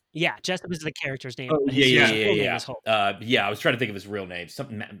 Yeah, Jessup is the character's name. Oh, but his yeah. full name is Holt. I was trying to think of his real name.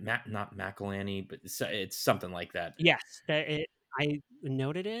 Something, not McElhenney, but it's something like that. Yes, I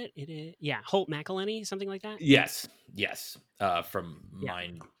noted it. It is, Holt McElhenney, something like that. Yes. From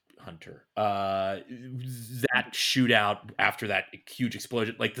Mindhunter. That shootout after that huge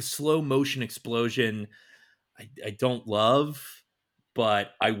explosion, like the slow motion explosion, I don't love,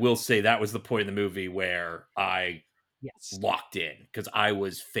 but I will say that was the point in the movie where I locked in, because I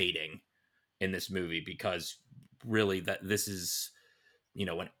was fading in this movie, because really that this is,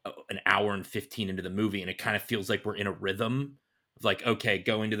 an hour and 15 into the movie, and it kind of feels like we're in a rhythm of like, okay,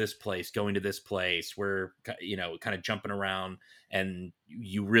 going to this place, we're kind of jumping around, and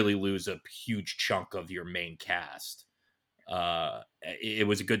you really lose a huge chunk of your main cast. It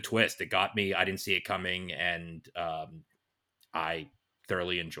was a good twist. It got me. I didn't see it coming, and I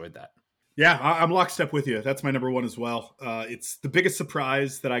thoroughly enjoyed that. Yeah, I'm lockstep with you. That's my number 1 as well. It's the biggest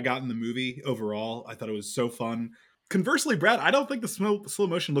surprise that I got in the movie overall. I thought it was so fun. Conversely, Brad, I don't think the slow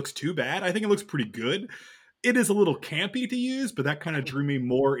motion looks too bad. I think it looks pretty good. It is a little campy to use, but that kind of drew me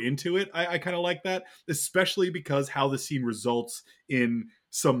more into it. I kind of like that, especially because how the scene results in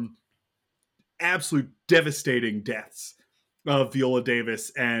some absolute devastating deaths of Viola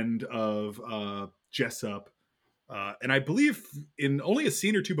Davis and of Jessup. And I believe in only a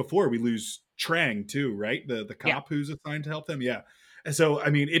scene or two before, we lose Trang too, right? The cop who's assigned to help them. Yeah. And so, I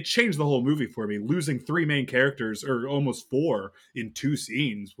mean, it changed the whole movie for me. Losing 3 main characters, or almost 4 in 2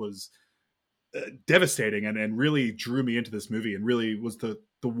 scenes, was devastating, and really drew me into this movie, and really was the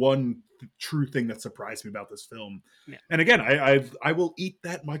one true thing that surprised me about this film. Yeah. And again, I will eat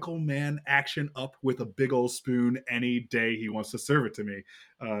that Michael Mann action up with a big old spoon any day he wants to serve it to me.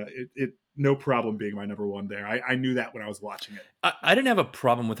 It no problem being my number 1 there. I knew that when I was watching it. I didn't have a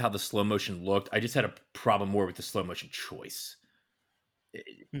problem with how the slow motion looked. I just had a problem more with the slow motion choice.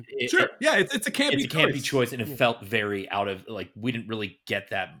 Sure. Yeah, it's a campy choice, and it felt very out of, like, we didn't really get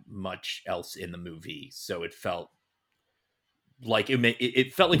that much else in the movie, so it felt like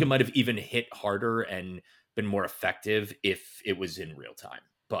it felt like it might have even hit harder and been more effective if it was in real time.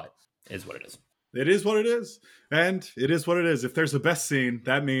 But it is what it is. It is what it is, and it is what it is. If there's a best scene,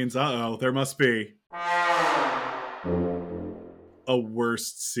 that means there must be a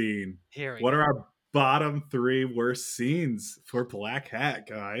worst scene. What are our bottom 3 worst scenes for Black Hat,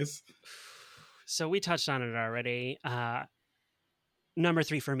 guys? So we touched on it already. Number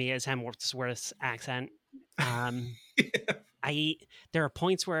 3 for me is Hemsworth's accent. There are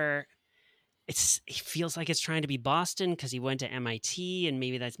points where it feels like it's trying to be Boston because he went to MIT and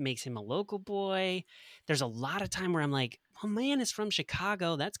maybe that makes him a local boy. There's a lot of time where I'm like, well, man is from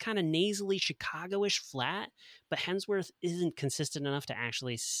Chicago. That's kind of nasally Chicago-ish flat, but Hemsworth isn't consistent enough to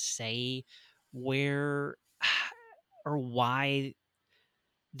actually say where or why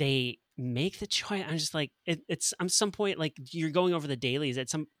they make the choice. I'm just like, it's at some point, like you're going over the dailies at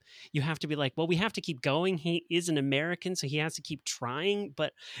some, you have to be like, well, we have to keep going. He is an American, so he has to keep trying.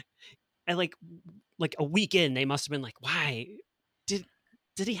 But I like a week in, they must have been like, why did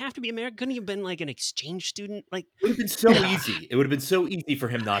he have to be American? Couldn't he have been like an exchange student? Like, it would have been so easy. It would have been so easy for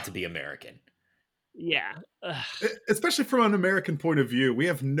him not to be American. Yeah. Especially from an American point of view, we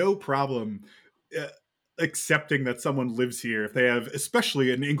have no problem accepting that someone lives here if they have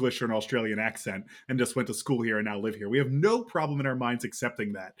especially an English or an Australian accent and just went to school here and now live here. We have no problem in our minds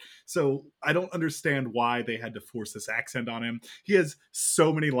accepting that. So I don't understand why they had to force this accent on him. He has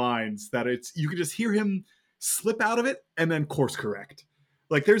so many lines that you can just hear him slip out of it and then course correct.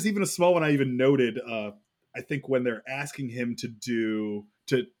 Like there's even a small one I even noted, I think when they're asking him to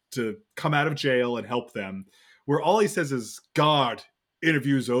come out of jail and help them, where all he says is, God,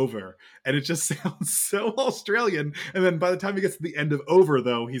 interview's over. And it just sounds so Australian. And then by the time he gets to the end of over,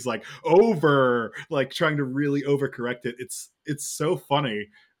 though, he's like, over, like trying to really overcorrect it. It's so funny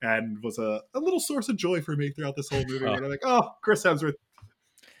and was a little source of joy for me throughout this whole movie. Where I'm like, oh, Chris Hemsworth.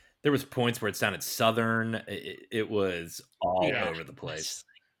 There was points where it sounded Southern. It was all over the place.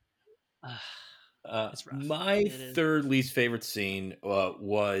 My third least favorite scene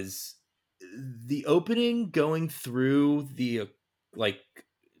was the opening going through the like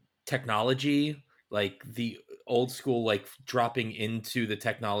technology, like the old school, like dropping into the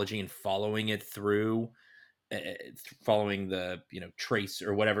technology and following it through, following the trace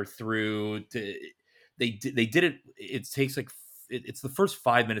or whatever through. They did it. It takes like it's the first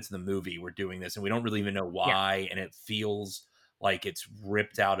 5 minutes of the movie we're doing this, and we don't really even know why, and it feels like it's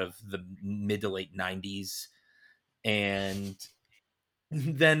ripped out of the mid to late 90s. And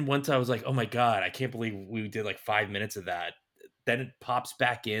then once I was like, oh my God, I can't believe we did like 5 minutes of that. Then it pops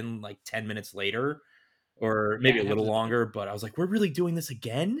back in like 10 minutes later, or maybe a little longer. But I was like, we're really doing this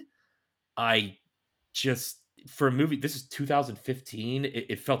again? I just, for a movie, this is 2015.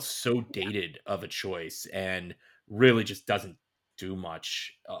 It felt so dated of a choice and really just doesn't do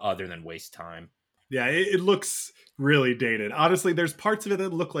much other than waste time. Yeah, it looks really dated. Honestly, there's parts of it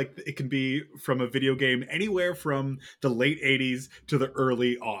that look like it can be from a video game anywhere from the late 80s to the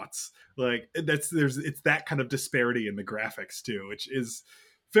early aughts. Like it's that kind of disparity in the graphics too, which is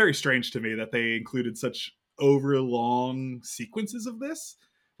very strange to me that they included such overlong sequences of this.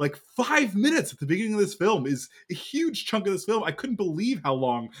 Like 5 minutes at the beginning of this film is a huge chunk of this film. I couldn't believe how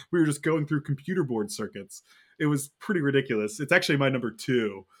long we were just going through computer board circuits. It was pretty ridiculous. It's actually my number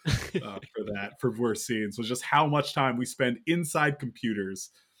 2 for worst scenes, was just how much time we spend inside computers.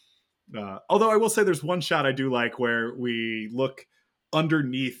 Although I will say there's one shot I do like where we look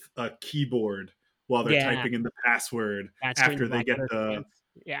underneath a keyboard while they're typing in the password after they get the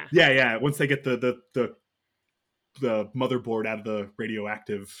once they get the motherboard out of the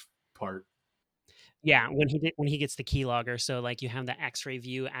radioactive part. Yeah, when he gets the keylogger, so like you have the X-ray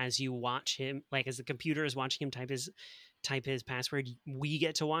view as you watch him, like as the computer is watching him type his password, we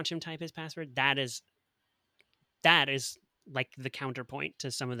get to watch him type his password. That is like the counterpoint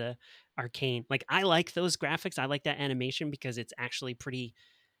to some of the arcane. Like I like those graphics, I like that animation because it's actually pretty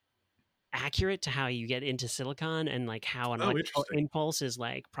accurate to how you get into silicon and like how an electrical impulse is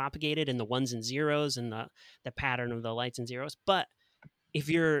like propagated in the ones and zeros and the pattern of the lights and zeros. But if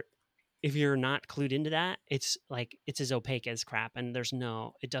you're not clued into that, it's like it's as opaque as crap, and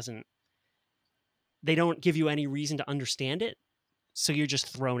they don't give you any reason to understand it, so you're just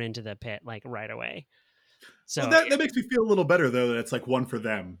thrown into the pit like right away. So that makes me feel a little better though that it's like one for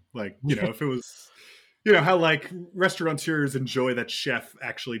them. Like, if it was, how like restaurateurs enjoy that chef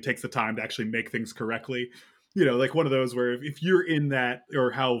actually takes the time to actually make things correctly. Like one of those where if you're in that,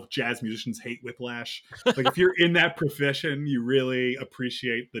 or how jazz musicians hate whiplash, like if you're in that profession, you really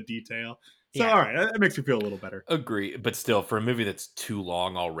appreciate the detail. So, all right, that makes me feel a little better. Agree. But still, for a movie that's too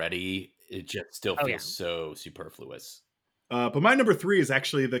long already, it just still feels so superfluous. But my number 3 is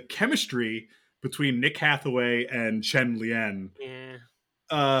actually the chemistry between Nick Hathaway and Chen Lien. Yeah.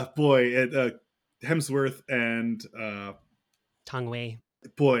 Hemsworth and Tong Wei.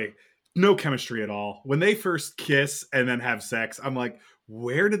 Boy, no chemistry at all. When they first kiss and then have sex, I'm like,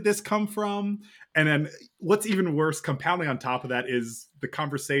 where did this come from? And then what's even worse, compounding on top of that, is the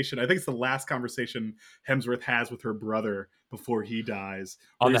conversation. I think it's the last conversation Hemsworth has with her brother before he dies.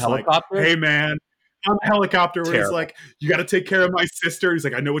 On the he's like, helicopter? hey, man, on the helicopter, where he's Terrible. like, you got to take care of my sister. He's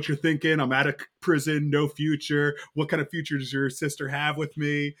like, I know what you're thinking. I'm out of prison, no future. What kind of future does your sister have with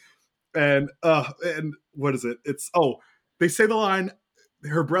me? And what is it? They say the line,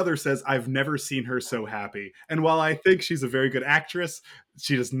 her brother says, I've never seen her so happy. And while I think she's a very good actress,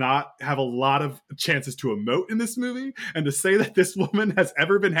 she does not have a lot of chances to emote in this movie. And to say that this woman has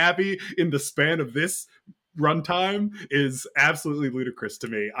ever been happy in the span of this runtime is absolutely ludicrous to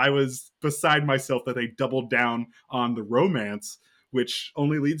me. I was beside myself that they doubled down on the romance, which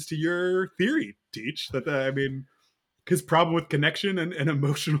only leads to your theory, Teach, that his problem with connection and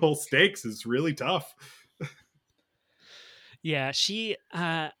emotional stakes is really tough. Yeah, she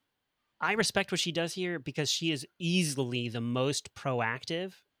I respect what she does here because she is easily the most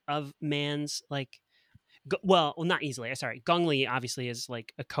proactive of Mann's, like, well, not easily. Sorry, Gong Li obviously is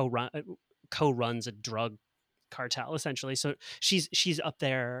like a co-runs a drug cartel essentially, so she's up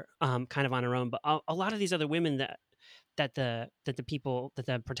there kind of on her own. But a lot of these other women that the people that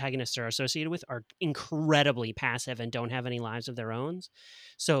the protagonists are associated with are incredibly passive and don't have any lives of their own.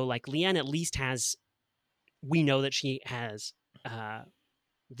 So like Leanne at least we know that she has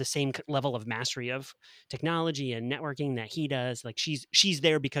the same level of mastery of technology and networking that he does. Like she's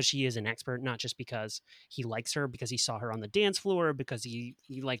there because she is an expert, not just because he likes her, because he saw her on the dance floor, because he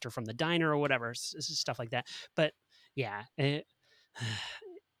liked her from the diner or whatever, stuff like that. But yeah,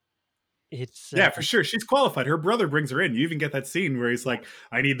 it's yeah, for sure. She's qualified. Her brother brings her in. You even get that scene where he's like,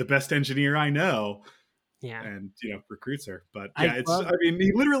 I need the best engineer I know. Yeah. And, recruits her. But yeah,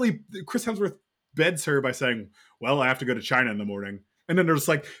 he literally, Chris Hemsworth beds her by saying, well, I have to go to China in the morning. And then they're just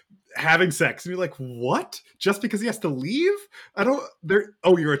like having sex. And you're like, what? Just because he has to leave?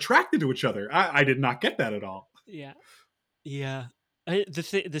 You're attracted to each other. I did not get that at all. Yeah. Yeah.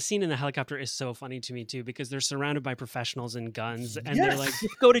 The scene in the helicopter is so funny to me too, because they're surrounded by professionals and guns, and they're like,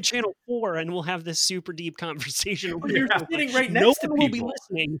 "Let's go to Channel 4 and we'll have this super deep conversation." You're sitting right next to people. No one will be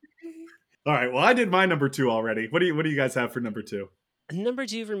listening. All right. Well, I did my number 2 already. What do you guys have for number 2? Number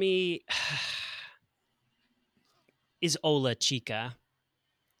 2 for me is Ola Chica.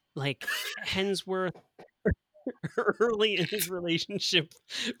 Like Hemsworth early in his relationship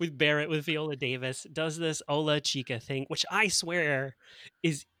with Barrett, with Viola Davis, does this Ola Chica thing, which I swear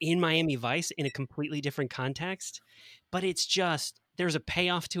is in Miami Vice in a completely different context, but it's just, there's a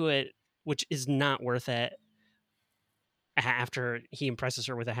payoff to it which is not worth it after he impresses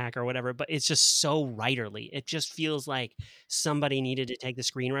her with a hack or whatever. But it's just so writerly. It just feels like somebody needed to take the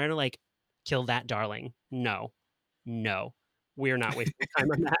screenwriter, like, kill that darling. No, we're not wasting time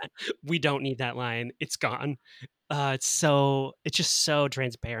on that. We don't need that line. It's gone. It's just so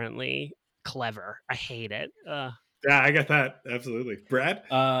transparently clever. I hate it. Yeah, I get that. Absolutely. Brad?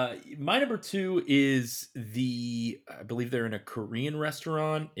 My number 2 is I believe they're in a Korean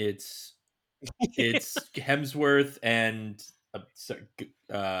restaurant. It's Hemsworth and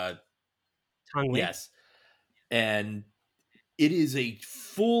Tong Li? yes. And it is a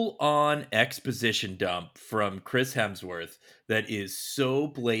full-on exposition dump from Chris Hemsworth that is so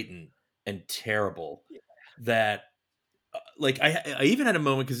blatant and terrible that I even had a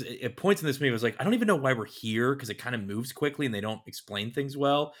moment, because at points in this movie I was like, I don't even know why we're here, because it kind of moves quickly and they don't explain things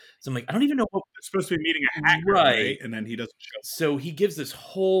well. So I'm like, I don't even know what they're supposed to be meeting a hacker, right? And then he doesn't show up. So he gives this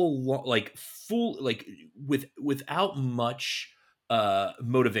whole without much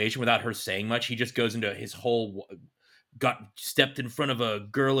motivation, without her saying much. He just goes into his whole stepped in front of a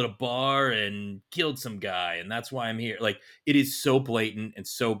girl at a bar and killed some guy, and that's why I'm here. Like, it is so blatant and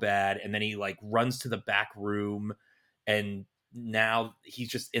so bad. And then he runs to the back room, and now he's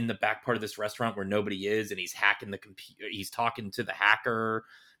just in the back part of this restaurant where nobody is, and he's hacking the computer. He's talking to the hacker.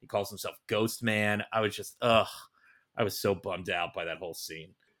 He calls himself Ghost Man. I was just, I was so bummed out by that whole scene.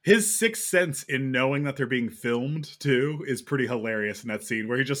 His sixth sense in knowing that they're being filmed too is pretty hilarious in that scene,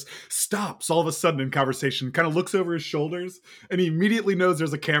 where he just stops all of a sudden in conversation, kind of looks over his shoulders, and he immediately knows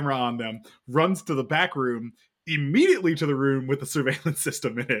there's a camera on them, runs to the back room, immediately to the room with the surveillance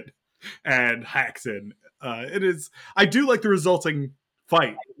system in it, and hacks in. I do like the resulting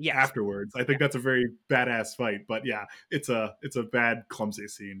fight afterwards. I think that's a very badass fight, but yeah, it's a bad, clumsy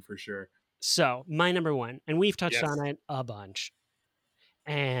scene for sure. So my number 1, and we've touched on it a bunch,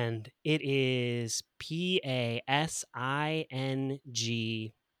 and it is PASING,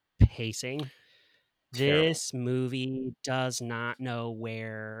 pacing. This movie does not know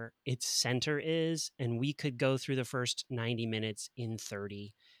where its center is, and we could go through the first 90 minutes in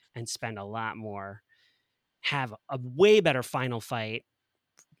 30 and spend a lot more, have a way better final fight,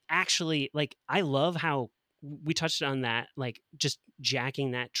 actually, like, I love how we touched on that, like just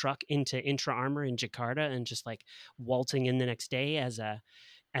jacking that truck into Intra Armor in Jakarta and just like waltzing in the next day as a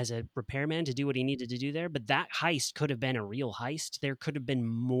repairman to do what he needed to do there. But that heist could have been a real heist. There could have been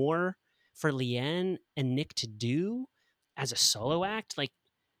more for Leanne and Nick to do as a solo act. Like,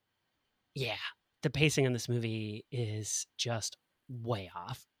 yeah, the pacing in this movie is just way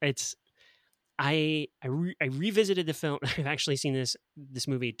off. It's I revisited the film. I've actually seen this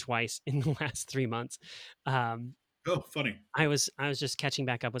movie twice in the last 3 months. Oh, funny. I was just catching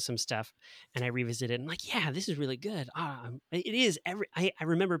back up with some stuff, and I revisited. And like, yeah, this is really good. It is. I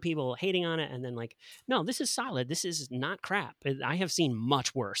remember people hating on it, and then like, no, this is solid. This is not crap. I have seen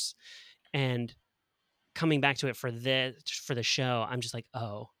much worse. And coming back to it for the show, I'm just like,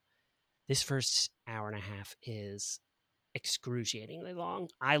 oh, this first hour and a half is excruciatingly long.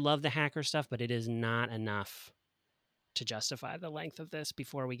 I love the hacker stuff, but it is not enough to justify the length of this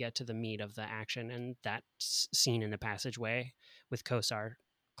before we get to the meat of the action and that scene in the passageway with Kosar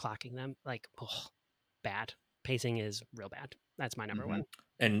clocking them. Like, oh, bad. Pacing is real bad. That's my number one.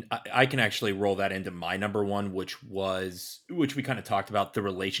 And I can actually roll that into my number one, which we kind of talked about, the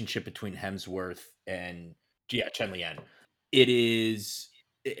relationship between Hemsworth and Chen Lian. It is,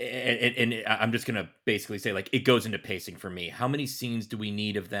 and I'm just going to basically say, like, it goes into pacing for me. How many scenes do we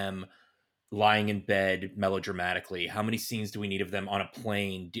need of them lying in bed melodramatically? How many scenes do we need of them on a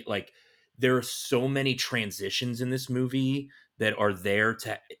plane? Like, there are so many transitions in this movie that are there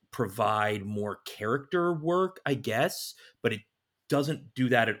to provide more character work, I guess, but it doesn't do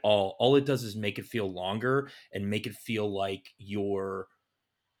that at all. All it does is make it feel longer and make it feel like your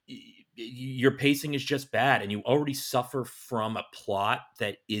pacing is just bad, and you already suffer from a plot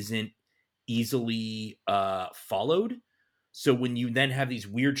that isn't easily followed. So when you then have these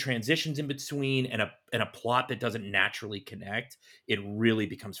weird transitions in between and a plot that doesn't naturally connect, it really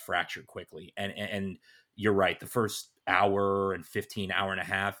becomes fractured quickly. And you're right, the first hour and 15 hour and a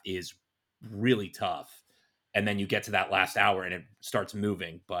half is really tough. And then you get to that last hour and it starts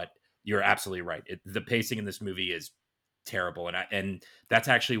moving. But you're absolutely right. The pacing in this movie is terrible. And that's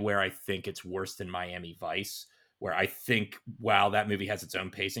actually where I think it's worse than Miami Vice, where I think, while that movie has its own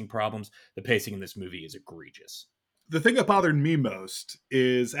pacing problems, the pacing in this movie is egregious. The thing that bothered me most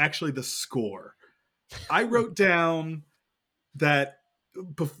is actually the score. I wrote down that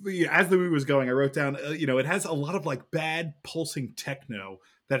as the movie was going, I wrote down, it has a lot of like bad pulsing techno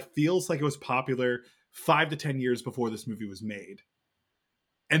that feels like it was popular 5 to 10 years before this movie was made.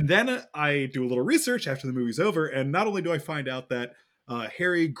 And then I do a little research after the movie's over, and not only do I find out that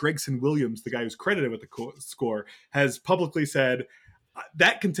Harry Gregson Williams, the guy who's credited with the score, has publicly said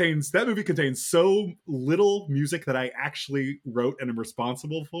that movie contains so little music that I actually wrote and am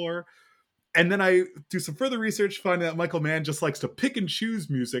responsible for. And then I do some further research, finding that Michael Mann just likes to pick and choose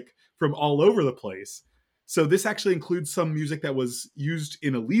music from all over the place. So this actually includes some music that was used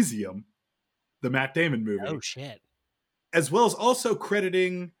in Elysium, the Matt Damon movie. Oh, shit. As well as also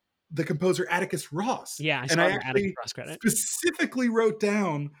crediting the composer Atticus Ross. Yeah, I saw the Atticus Ross credit. Specifically wrote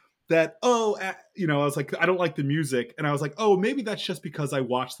down that, I was like, I don't like the music. And I was like, oh, maybe that's just because I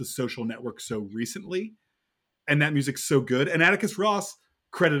watched The Social Network so recently. And that music's so good. And Atticus Ross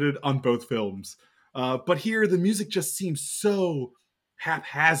credited on both films. But here, the music just seems so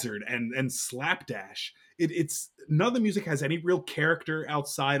haphazard and slapdash. It's none of the music has any real character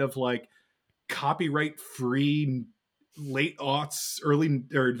outside of like copyright-free late 90s, early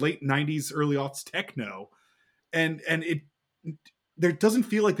aughts techno. And there doesn't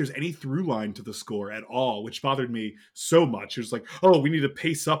feel like there's any through line to the score at all, which bothered me so much. It was like, oh, we need to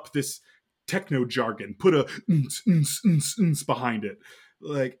pace up this techno jargon, put a behind it.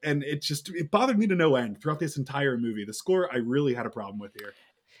 Like, and it bothered me to no end throughout this entire movie. The score I really had a problem with here.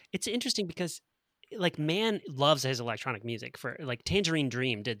 It's interesting because like Mann loves his electronic music. For like Tangerine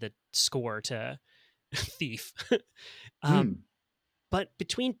Dream did the score to Thief. But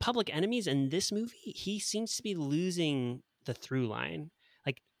between Public Enemies and this movie, he seems to be losing the through line.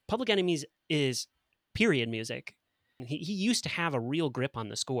 Like Public Enemies is period music. He used to have a real grip on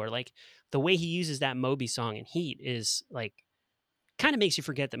the score. Like the way he uses that Moby song in Heat is like kind of makes you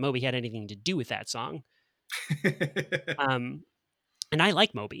forget that Moby had anything to do with that song. And I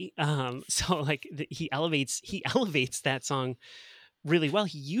like Moby. So like he elevates that song really well.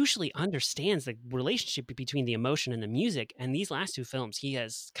 He usually understands the relationship between the emotion and the music. And these last two films, he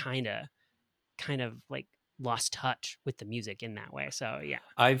has kind of like lost touch with the music in that way. So yeah,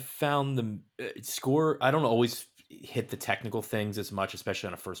 I've found the score, I don't always hit the technical things as much, especially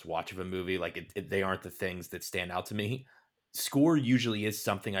on a first watch of a movie. Like they aren't the things that stand out to me. score usually is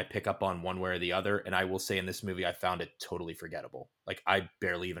something I pick up on one way or the other. And I will say in this movie, I found it totally forgettable. Like I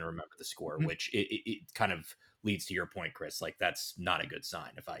barely even remember the score, Mhm. which it kind of leads to your point, Chris. Like that's not a good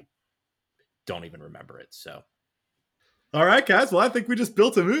sign if I don't even remember it. So All right, guys. Well, I think we just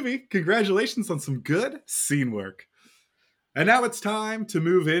built a movie. Congratulations on some good scene work. And now it's time to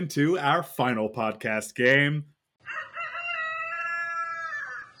move into our final podcast game.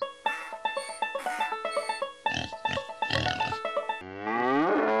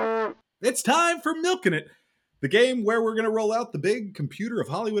 It's time for Milking It, the game where we're going to roll out the big computer of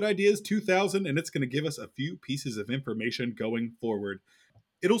Hollywood Ideas 2000, and it's going to give us a few pieces of information going forward.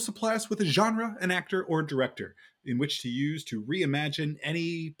 It'll supply us with a genre, an actor, or a director in which to use to reimagine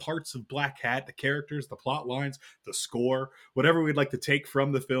any parts of Black Hat, the characters, the plot lines, the score, whatever we'd like to take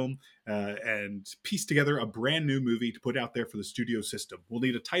from the film, and piece together a brand new movie to put out there for the studio system. We'll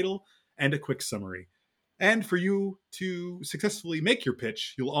need a title and a quick summary. And for you to successfully make your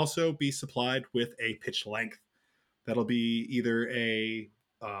pitch, you'll also be supplied with a pitch length. That'll be either a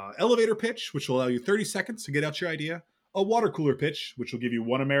elevator pitch, which will allow you 30 seconds to get out your idea, a water cooler pitch, which will give you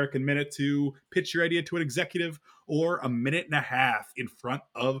 1 American minute to pitch your idea to an executive, or a minute and a half in front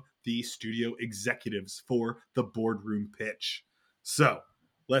of the studio executives for the boardroom pitch. So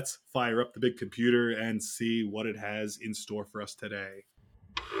let's fire up the big computer and see what it has in store for us today.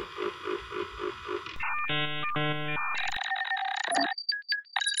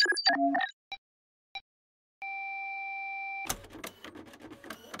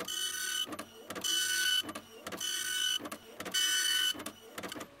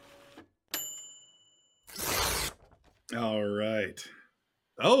 All right.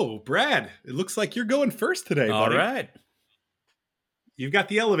 Oh, Brad, it looks like you're going first today, all buddy. right. You've got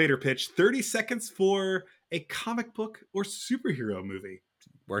the elevator pitch, 30 seconds for a comic book or superhero movie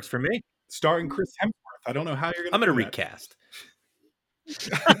Works for me. starring Chris Hemsworth. I don't know how you're going to I'm going to do recast.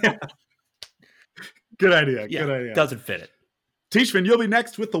 that. Good idea. Yeah, Good idea. doesn't fit it. Teachman, you'll be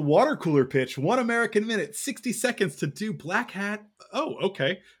next with the water cooler pitch. 1 American minute, 60 seconds to do Black Hat. Oh,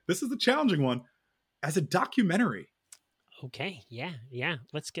 okay. This is the challenging one. As a documentary. Okay, yeah.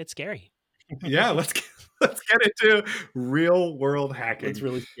 Let's get scary. Yeah, let's get into real world hacking. Let's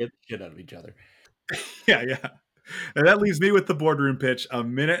really scare the shit out of each other. Yeah. And that leaves me with the boardroom pitch. 1.5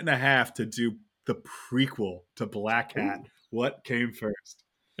 minutes to do the prequel to Black Hat. Ooh. What came first?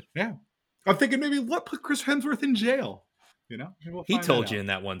 Yeah. I'm thinking maybe what put Chris Hemsworth in jail? You know? He told you in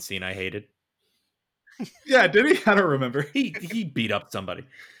that one scene I hated. Yeah, did he? I don't remember. He beat up somebody.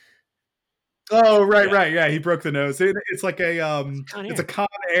 Oh, right. Yeah, he broke the nose. It's like it's a Con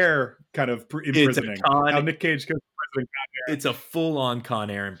Air kind of imprisoning. How Nick Cage goes to prison. Con Air. It's a full-on Con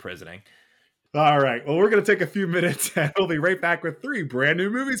Air imprisoning. All right. Well, we're going to take a few minutes and we'll be right back with 3 brand new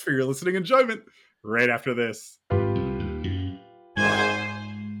movies for your listening enjoyment right after this.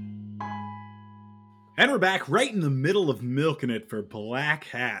 And we're back right in the middle of milking it for Black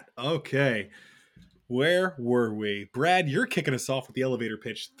Hat. Okay. Where were we? Brad, you're kicking us off with the elevator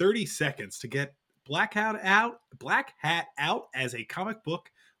pitch. 30 seconds to get Black Hat out as a comic book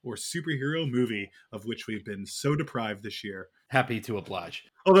or superhero movie, of which we've been so deprived this year. Happy to oblige.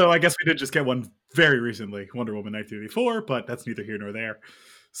 Although I guess we did just get one very recently, Wonder Woman 1984, but that's neither here nor there.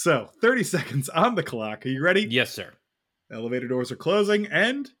 So 30 seconds on the clock. Are you ready? Yes, sir. Elevator doors are closing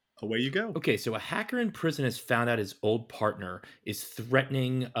and away you go. Okay, so a hacker in prison has found out his old partner is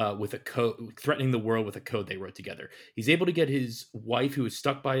threatening the world with a code they wrote together. He's able to get his wife, who is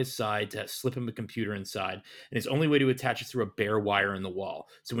stuck by his side, to slip him a computer inside, and his only way to attach it through a bare wire in the wall.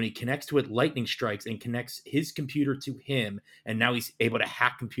 So when he connects to it, lightning strikes and connects his computer to him, and now he's able to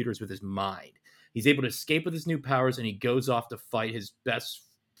hack computers with his mind. He's able to escape with his new powers, and he goes off to fight his best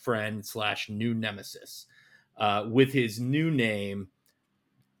friend / new nemesis with his new name,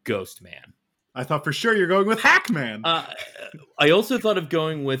 Ghost Man. I thought for sure you're going with Hackman. I also thought of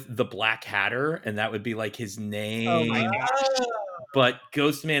going with the Black Hatter, and that would be like his name. Oh my gosh. But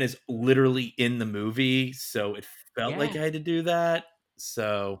Ghost Man is literally in the movie, so it felt like I had to do that.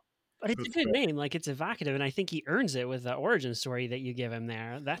 So, but it's a good name. Like, it's evocative, and I think he earns it with the origin story that you give him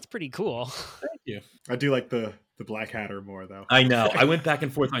there. That's pretty cool. Thank you. I do like the Black Hatter more, though. I know. I went back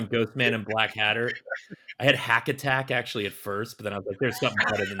and forth on Ghost Man and Black Hatter. I had Hack Attack actually at first, but then I was like, there's something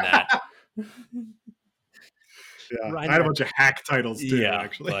better than that. Yeah, I had a bunch of hack titles too,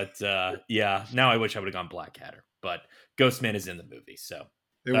 actually. But now I wish I would have gone Black Hatter. But Ghost Man is in the movie, so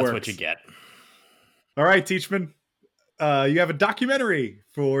that's works. what you get. All right, Teachman. You have a documentary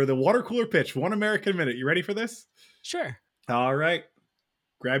for the water cooler pitch, 1 American minute. You ready for this? Sure. All right.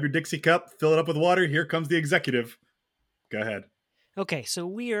 Grab your Dixie cup, fill it up with water. Here comes the executive. Go ahead. Okay, so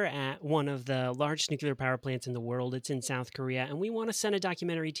we are at one of the largest nuclear power plants in the world. It's in South Korea, and we want to send a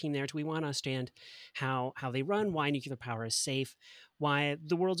documentary team there. We want to understand how they run, why nuclear power is safe, why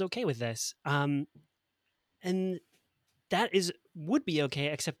the world's okay with this. And that would be okay,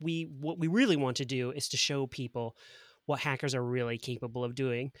 except what we really want to do is to show people what hackers are really capable of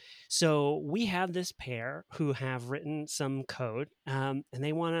doing. So we have this pair who have written some code, and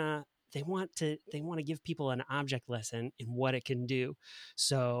they want to give people an object lesson in what it can do.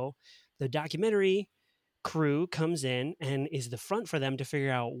 So the documentary crew comes in and is the front for them to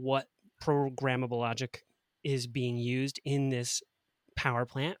figure out what programmable logic is being used in this power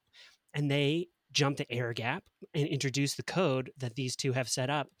plant, and they jump the air gap and introduce the code that these two have set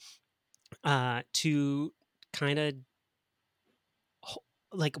up to kind of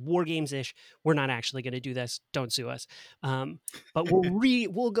like war games ish. We're not actually going to do this. Don't sue us. But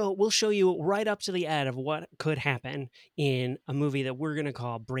we'll show you right up to the end of what could happen in a movie that we're going to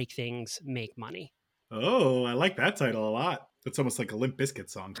call Break Things, Make Money. Oh, I like that title a lot. That's almost like a Limp Bizkit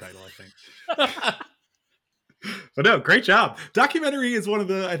song title, I think. But no, great job. Documentary is one of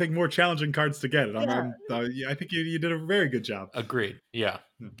the, I think, more challenging cards to get. And I think you did a very good job. Agreed. Yeah.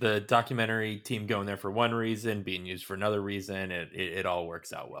 The documentary team going there for one reason, being used for another reason. It all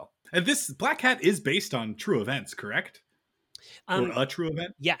works out well. And this Black Hat is based on true events, correct? Or a true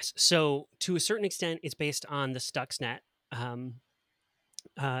event? Yes. So to a certain extent, it's based on the Stuxnet.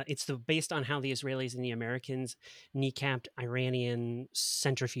 It's based on how the Israelis and the Americans kneecapped Iranian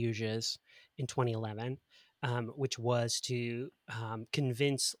centrifuges in 2011. Which was to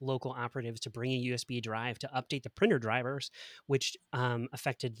convince local operatives to bring a USB drive to update the printer drivers, which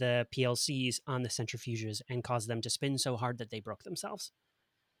affected the PLCs on the centrifuges and caused them to spin so hard that they broke themselves.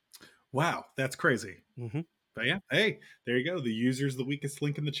 Wow, that's crazy. Mm-hmm. But yeah, hey, there you go. The user's the weakest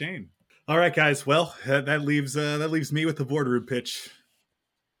link in the chain. All right, guys. Well, that leaves me with the boardroom pitch,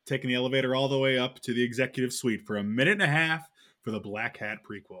 taking the elevator all the way up to the executive suite for a minute and a half for the Black Hat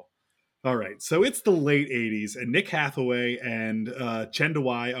prequel. All right, so it's the late 80s, and Nick Hathaway and Chen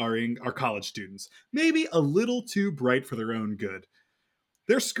Dawai are college students, maybe a little too bright for their own good.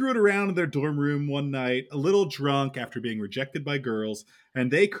 They're screwing around in their dorm room one night, a little drunk after being rejected by girls, and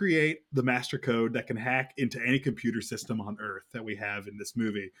they create the master code that can hack into any computer system on Earth that we have in this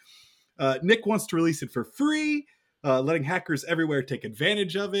movie. Nick wants to release it for free, letting hackers everywhere take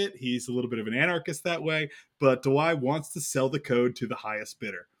advantage of it. He's a little bit of an anarchist that way, but Dawai wants to sell the code to the highest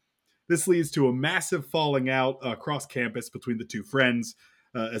bidder. This leads to a massive falling out across campus between the two friends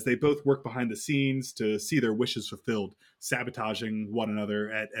as they both work behind the scenes to see their wishes fulfilled, sabotaging one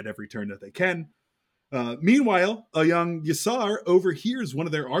another at every turn that they can. Meanwhile, a young Yasar overhears one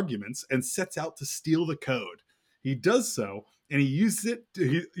of their arguments and sets out to steal the code. He does so, and he uses it.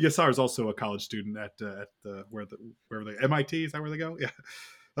 Yasar is also a college student at where they MIT. Is that where they go? Yeah.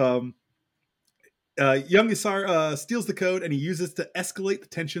 Young Yasar steals the code, and he uses to escalate the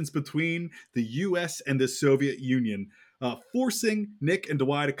tensions between the U.S. and the Soviet Union, forcing Nick and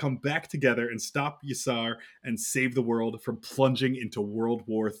Dawai to come back together and stop Yasar and save the world from plunging into World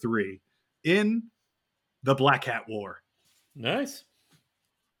War III in the Black Hat War. Nice.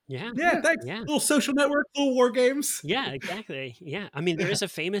 Yeah, thanks. Yeah. Little social network, little war games. Yeah, exactly. Yeah. I mean, there is a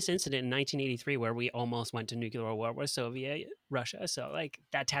famous incident in 1983 where we almost went to nuclear war with Soviet Russia. So, like,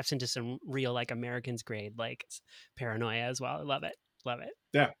 that taps into some real, like, Americans grade, like, paranoia as well. I love it. Love it.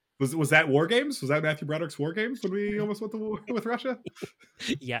 Yeah. Was that War Games? Was that Matthew Broderick's War Games when we almost went to war with Russia?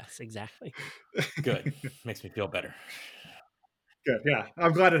 Yes, exactly. Good. Makes me feel better. Good. Yeah.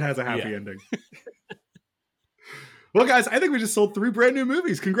 I'm glad it has a happy ending. Well, guys, I think we just sold 3 brand new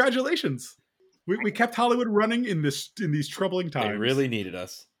movies. Congratulations. We kept Hollywood running in these troubling times. They really needed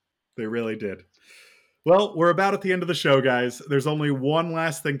us. They really did. Well, we're about at the end of the show, guys. There's only one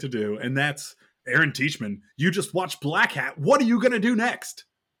last thing to do, and that's Aaron Teachman. You just watched Black Hat. What are you going to do next?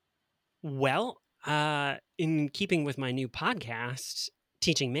 Well, in keeping with my new podcast,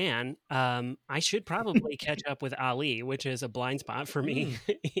 Teaching Man, I should probably catch up with Ali, which is a blind spot for me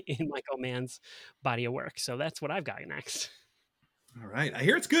in Michael Mann's body of work. So that's what I've got next. All right. I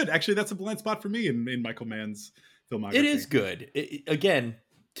hear it's good. Actually, that's a blind spot for me in Michael Mann's filmography. It is good. Again,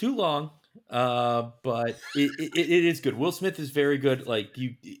 too long, but it is good. Will Smith is very good. Like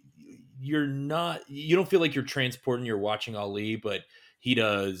you don't feel like you're transporting, you're watching Ali, but he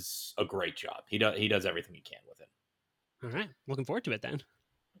does a great job. He does everything he can with it. All right. Looking forward to it then.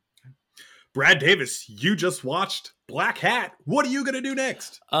 Brad Davis, you just watched Black Hat. What are you going to do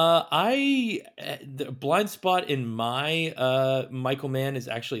next? The blind spot in my Michael Mann is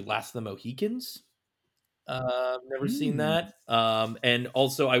actually Last of the Mohicans. Never seen that. And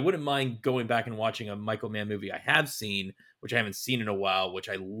also I wouldn't mind going back and watching a Michael Mann movie I have seen, which I haven't seen in a while, which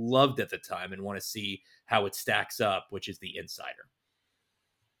I loved at the time and want to see how it stacks up, which is The Insider.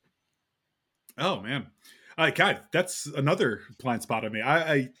 Oh man, God, that's another blind spot on me.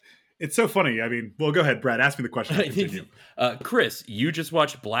 It's so funny. I mean, well, go ahead, Brad. Ask me the question. I'll continue. Chris, you just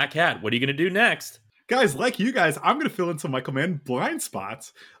watched Black Hat. What are you going to do next? Guys, like you guys, I'm going to fill in some Michael Mann blind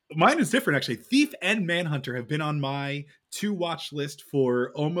spots. Mine is different, actually. Thief and Manhunter have been on my to-watch list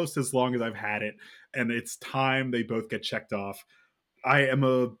for almost as long as I've had it, and it's time they both get checked off. I am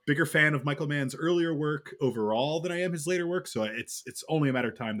a bigger fan of Michael Mann's earlier work overall than I am his later work, so it's only a matter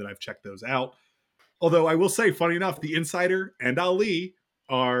of time that I've checked those out. Although I will say, funny enough, The Insider and Ali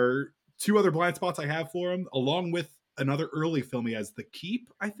are two other blind spots I have for him, along with another early film he has, The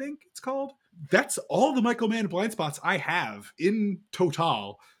Keep, I think it's called. That's all the Michael Mann blind spots I have in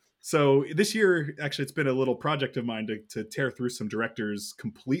total. So this year, actually, it's been a little project of mine to tear through some directors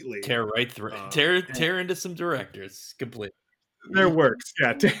completely. Tear right through. Tear into some directors completely. Their works.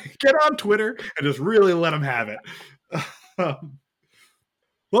 Yeah. Get on Twitter and just really let them have it.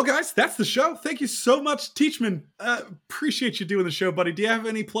 Well, guys, that's the show. Thank you so much, Teachman. Appreciate you doing the show, buddy. Do you have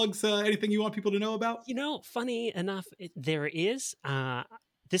any plugs, anything you want people to know about? Funny enough, there is.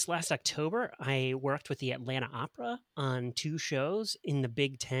 This last October, I worked with the Atlanta Opera on 2 shows in the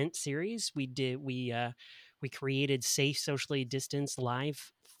Big Tent series. We created safe, socially distanced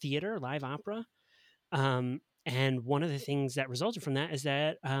live theater, live opera. And one of the things that resulted from that is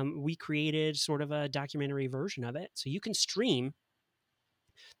that we created sort of a documentary version of it. So you can stream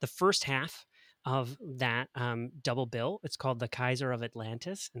the first half of that double bill. It's called The Kaiser of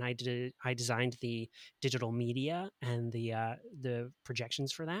Atlantis, and I designed the digital media and the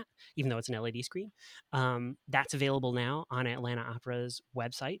projections for that, even though it's an LED screen. That's available now on Atlanta Opera's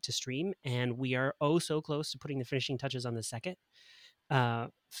website to stream, and we are so close to putting the finishing touches on the second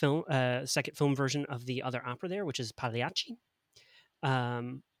film version of the other opera there, which is Pagliacci.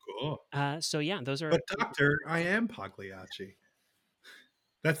 Cool. So yeah, those are. But Doctor, I am Pagliacci.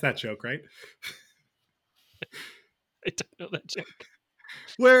 That's that joke, right? I don't know that joke.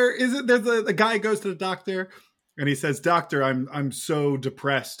 Where is it? There's a guy goes to the doctor and he says, "Doctor, I'm so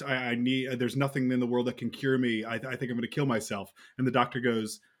depressed. I need. There's nothing in the world that can cure me. I think I'm going to kill myself." And the doctor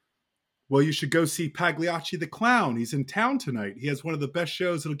goes, "Well, you should go see Pagliacci the clown. He's in town tonight. He has one of the best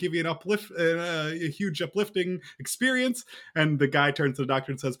shows. It'll give you a huge uplifting experience." And the guy turns to the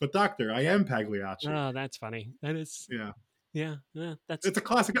doctor and says, "But doctor, I am Pagliacci." Oh, that's funny. That is. Yeah. Yeah, it's a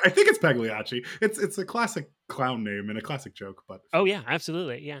classic. I think it's Pagliacci. It's a classic clown name and a classic joke. But oh yeah,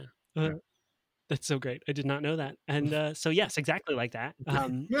 absolutely, yeah. That's so great. I did not know that. And so yes, exactly like that.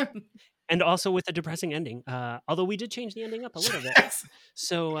 And also with a depressing ending. Although we did change the ending up a little bit,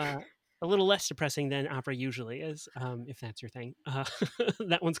 so a little less depressing than opera usually is, if that's your thing.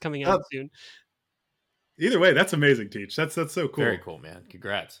 That one's coming out soon. Either way, that's amazing, Teach. That's so cool. Very cool, man.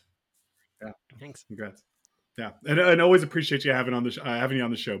 Congrats. Yeah, thanks. Congrats. Yeah, and always appreciate you having you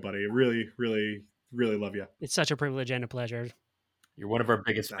on the show, buddy. Really, really, really love you. It's such a privilege and a pleasure. You're one of our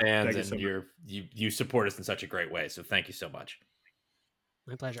biggest fans, and you support us in such a great way. So thank you so much.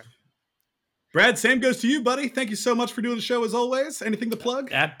 My pleasure. Brad, same goes to you, buddy. Thank you so much for doing the show as always. Anything to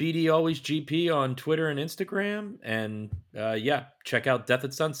plug? At BD Always GP on Twitter and Instagram, and check out Death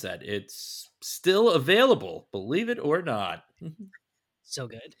at Sunset. It's still available, believe it or not. So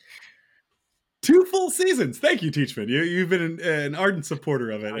good. 2 full seasons. Thank you, Teachman. You've been an ardent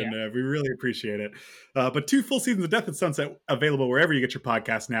supporter of it, and we really appreciate it. But 2 full seasons of Death at Sunset available wherever you get your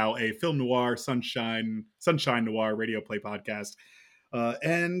podcast now. A film noir, sunshine noir radio play podcast.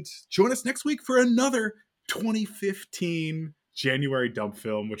 And join us next week for another 2015 January dump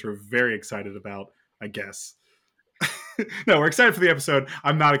film, which we're very excited about, I guess. No, we're excited for the episode.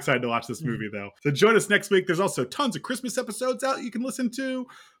 I'm not excited to watch this movie, though. So join us next week. There's also tons of Christmas episodes out you can listen to.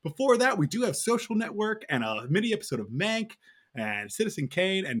 Before that, we do have Social Network and a mini episode of Mank and Citizen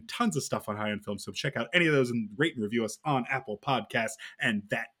Kane and tons of stuff on High End Film. So check out any of those and rate and review us on Apple Podcasts. And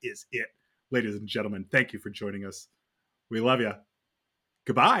that is it. Ladies and gentlemen, thank you for joining us. We love you.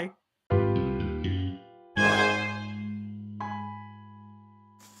 Goodbye.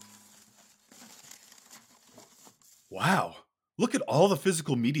 Wow. Look at all the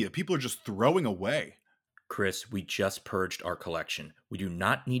physical media people are just throwing away. Chris, we just purged our collection. We do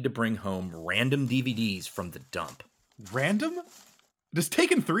not need to bring home random DVDs from the dump. Random? Does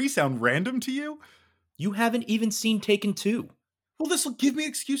Taken 3 sound random to you? You haven't even seen Taken 2. Well, this will give me an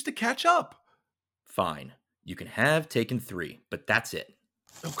excuse to catch up. Fine. You can have Taken 3, but that's it.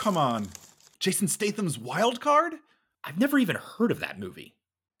 Oh, come on. Jason Statham's Wild Card? I've never even heard of that movie.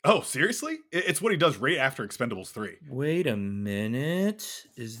 Oh, seriously? It's what he does right after Expendables 3. Wait a minute.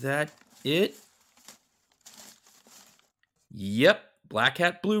 Is that it? Yep, Black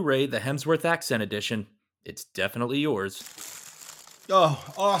Hat Blu-ray, the Hemsworth Accent Edition. It's definitely yours. Oh,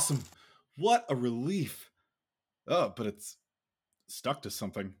 awesome. What a relief. Oh, but it's stuck to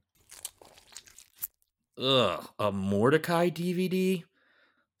something. Ugh, a Mordecai DVD?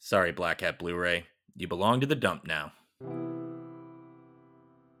 Sorry, Black Hat Blu-ray. You belong to the dump now.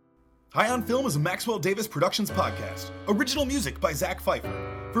 High on Film is a Maxwell Davis Productions podcast. Original music by Zach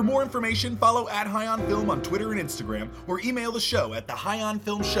Pfeiffer. For more information, follow @HighOnFilm on Twitter and Instagram, or email the show at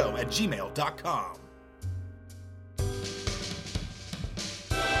thehighnfilmshow@gmail.com.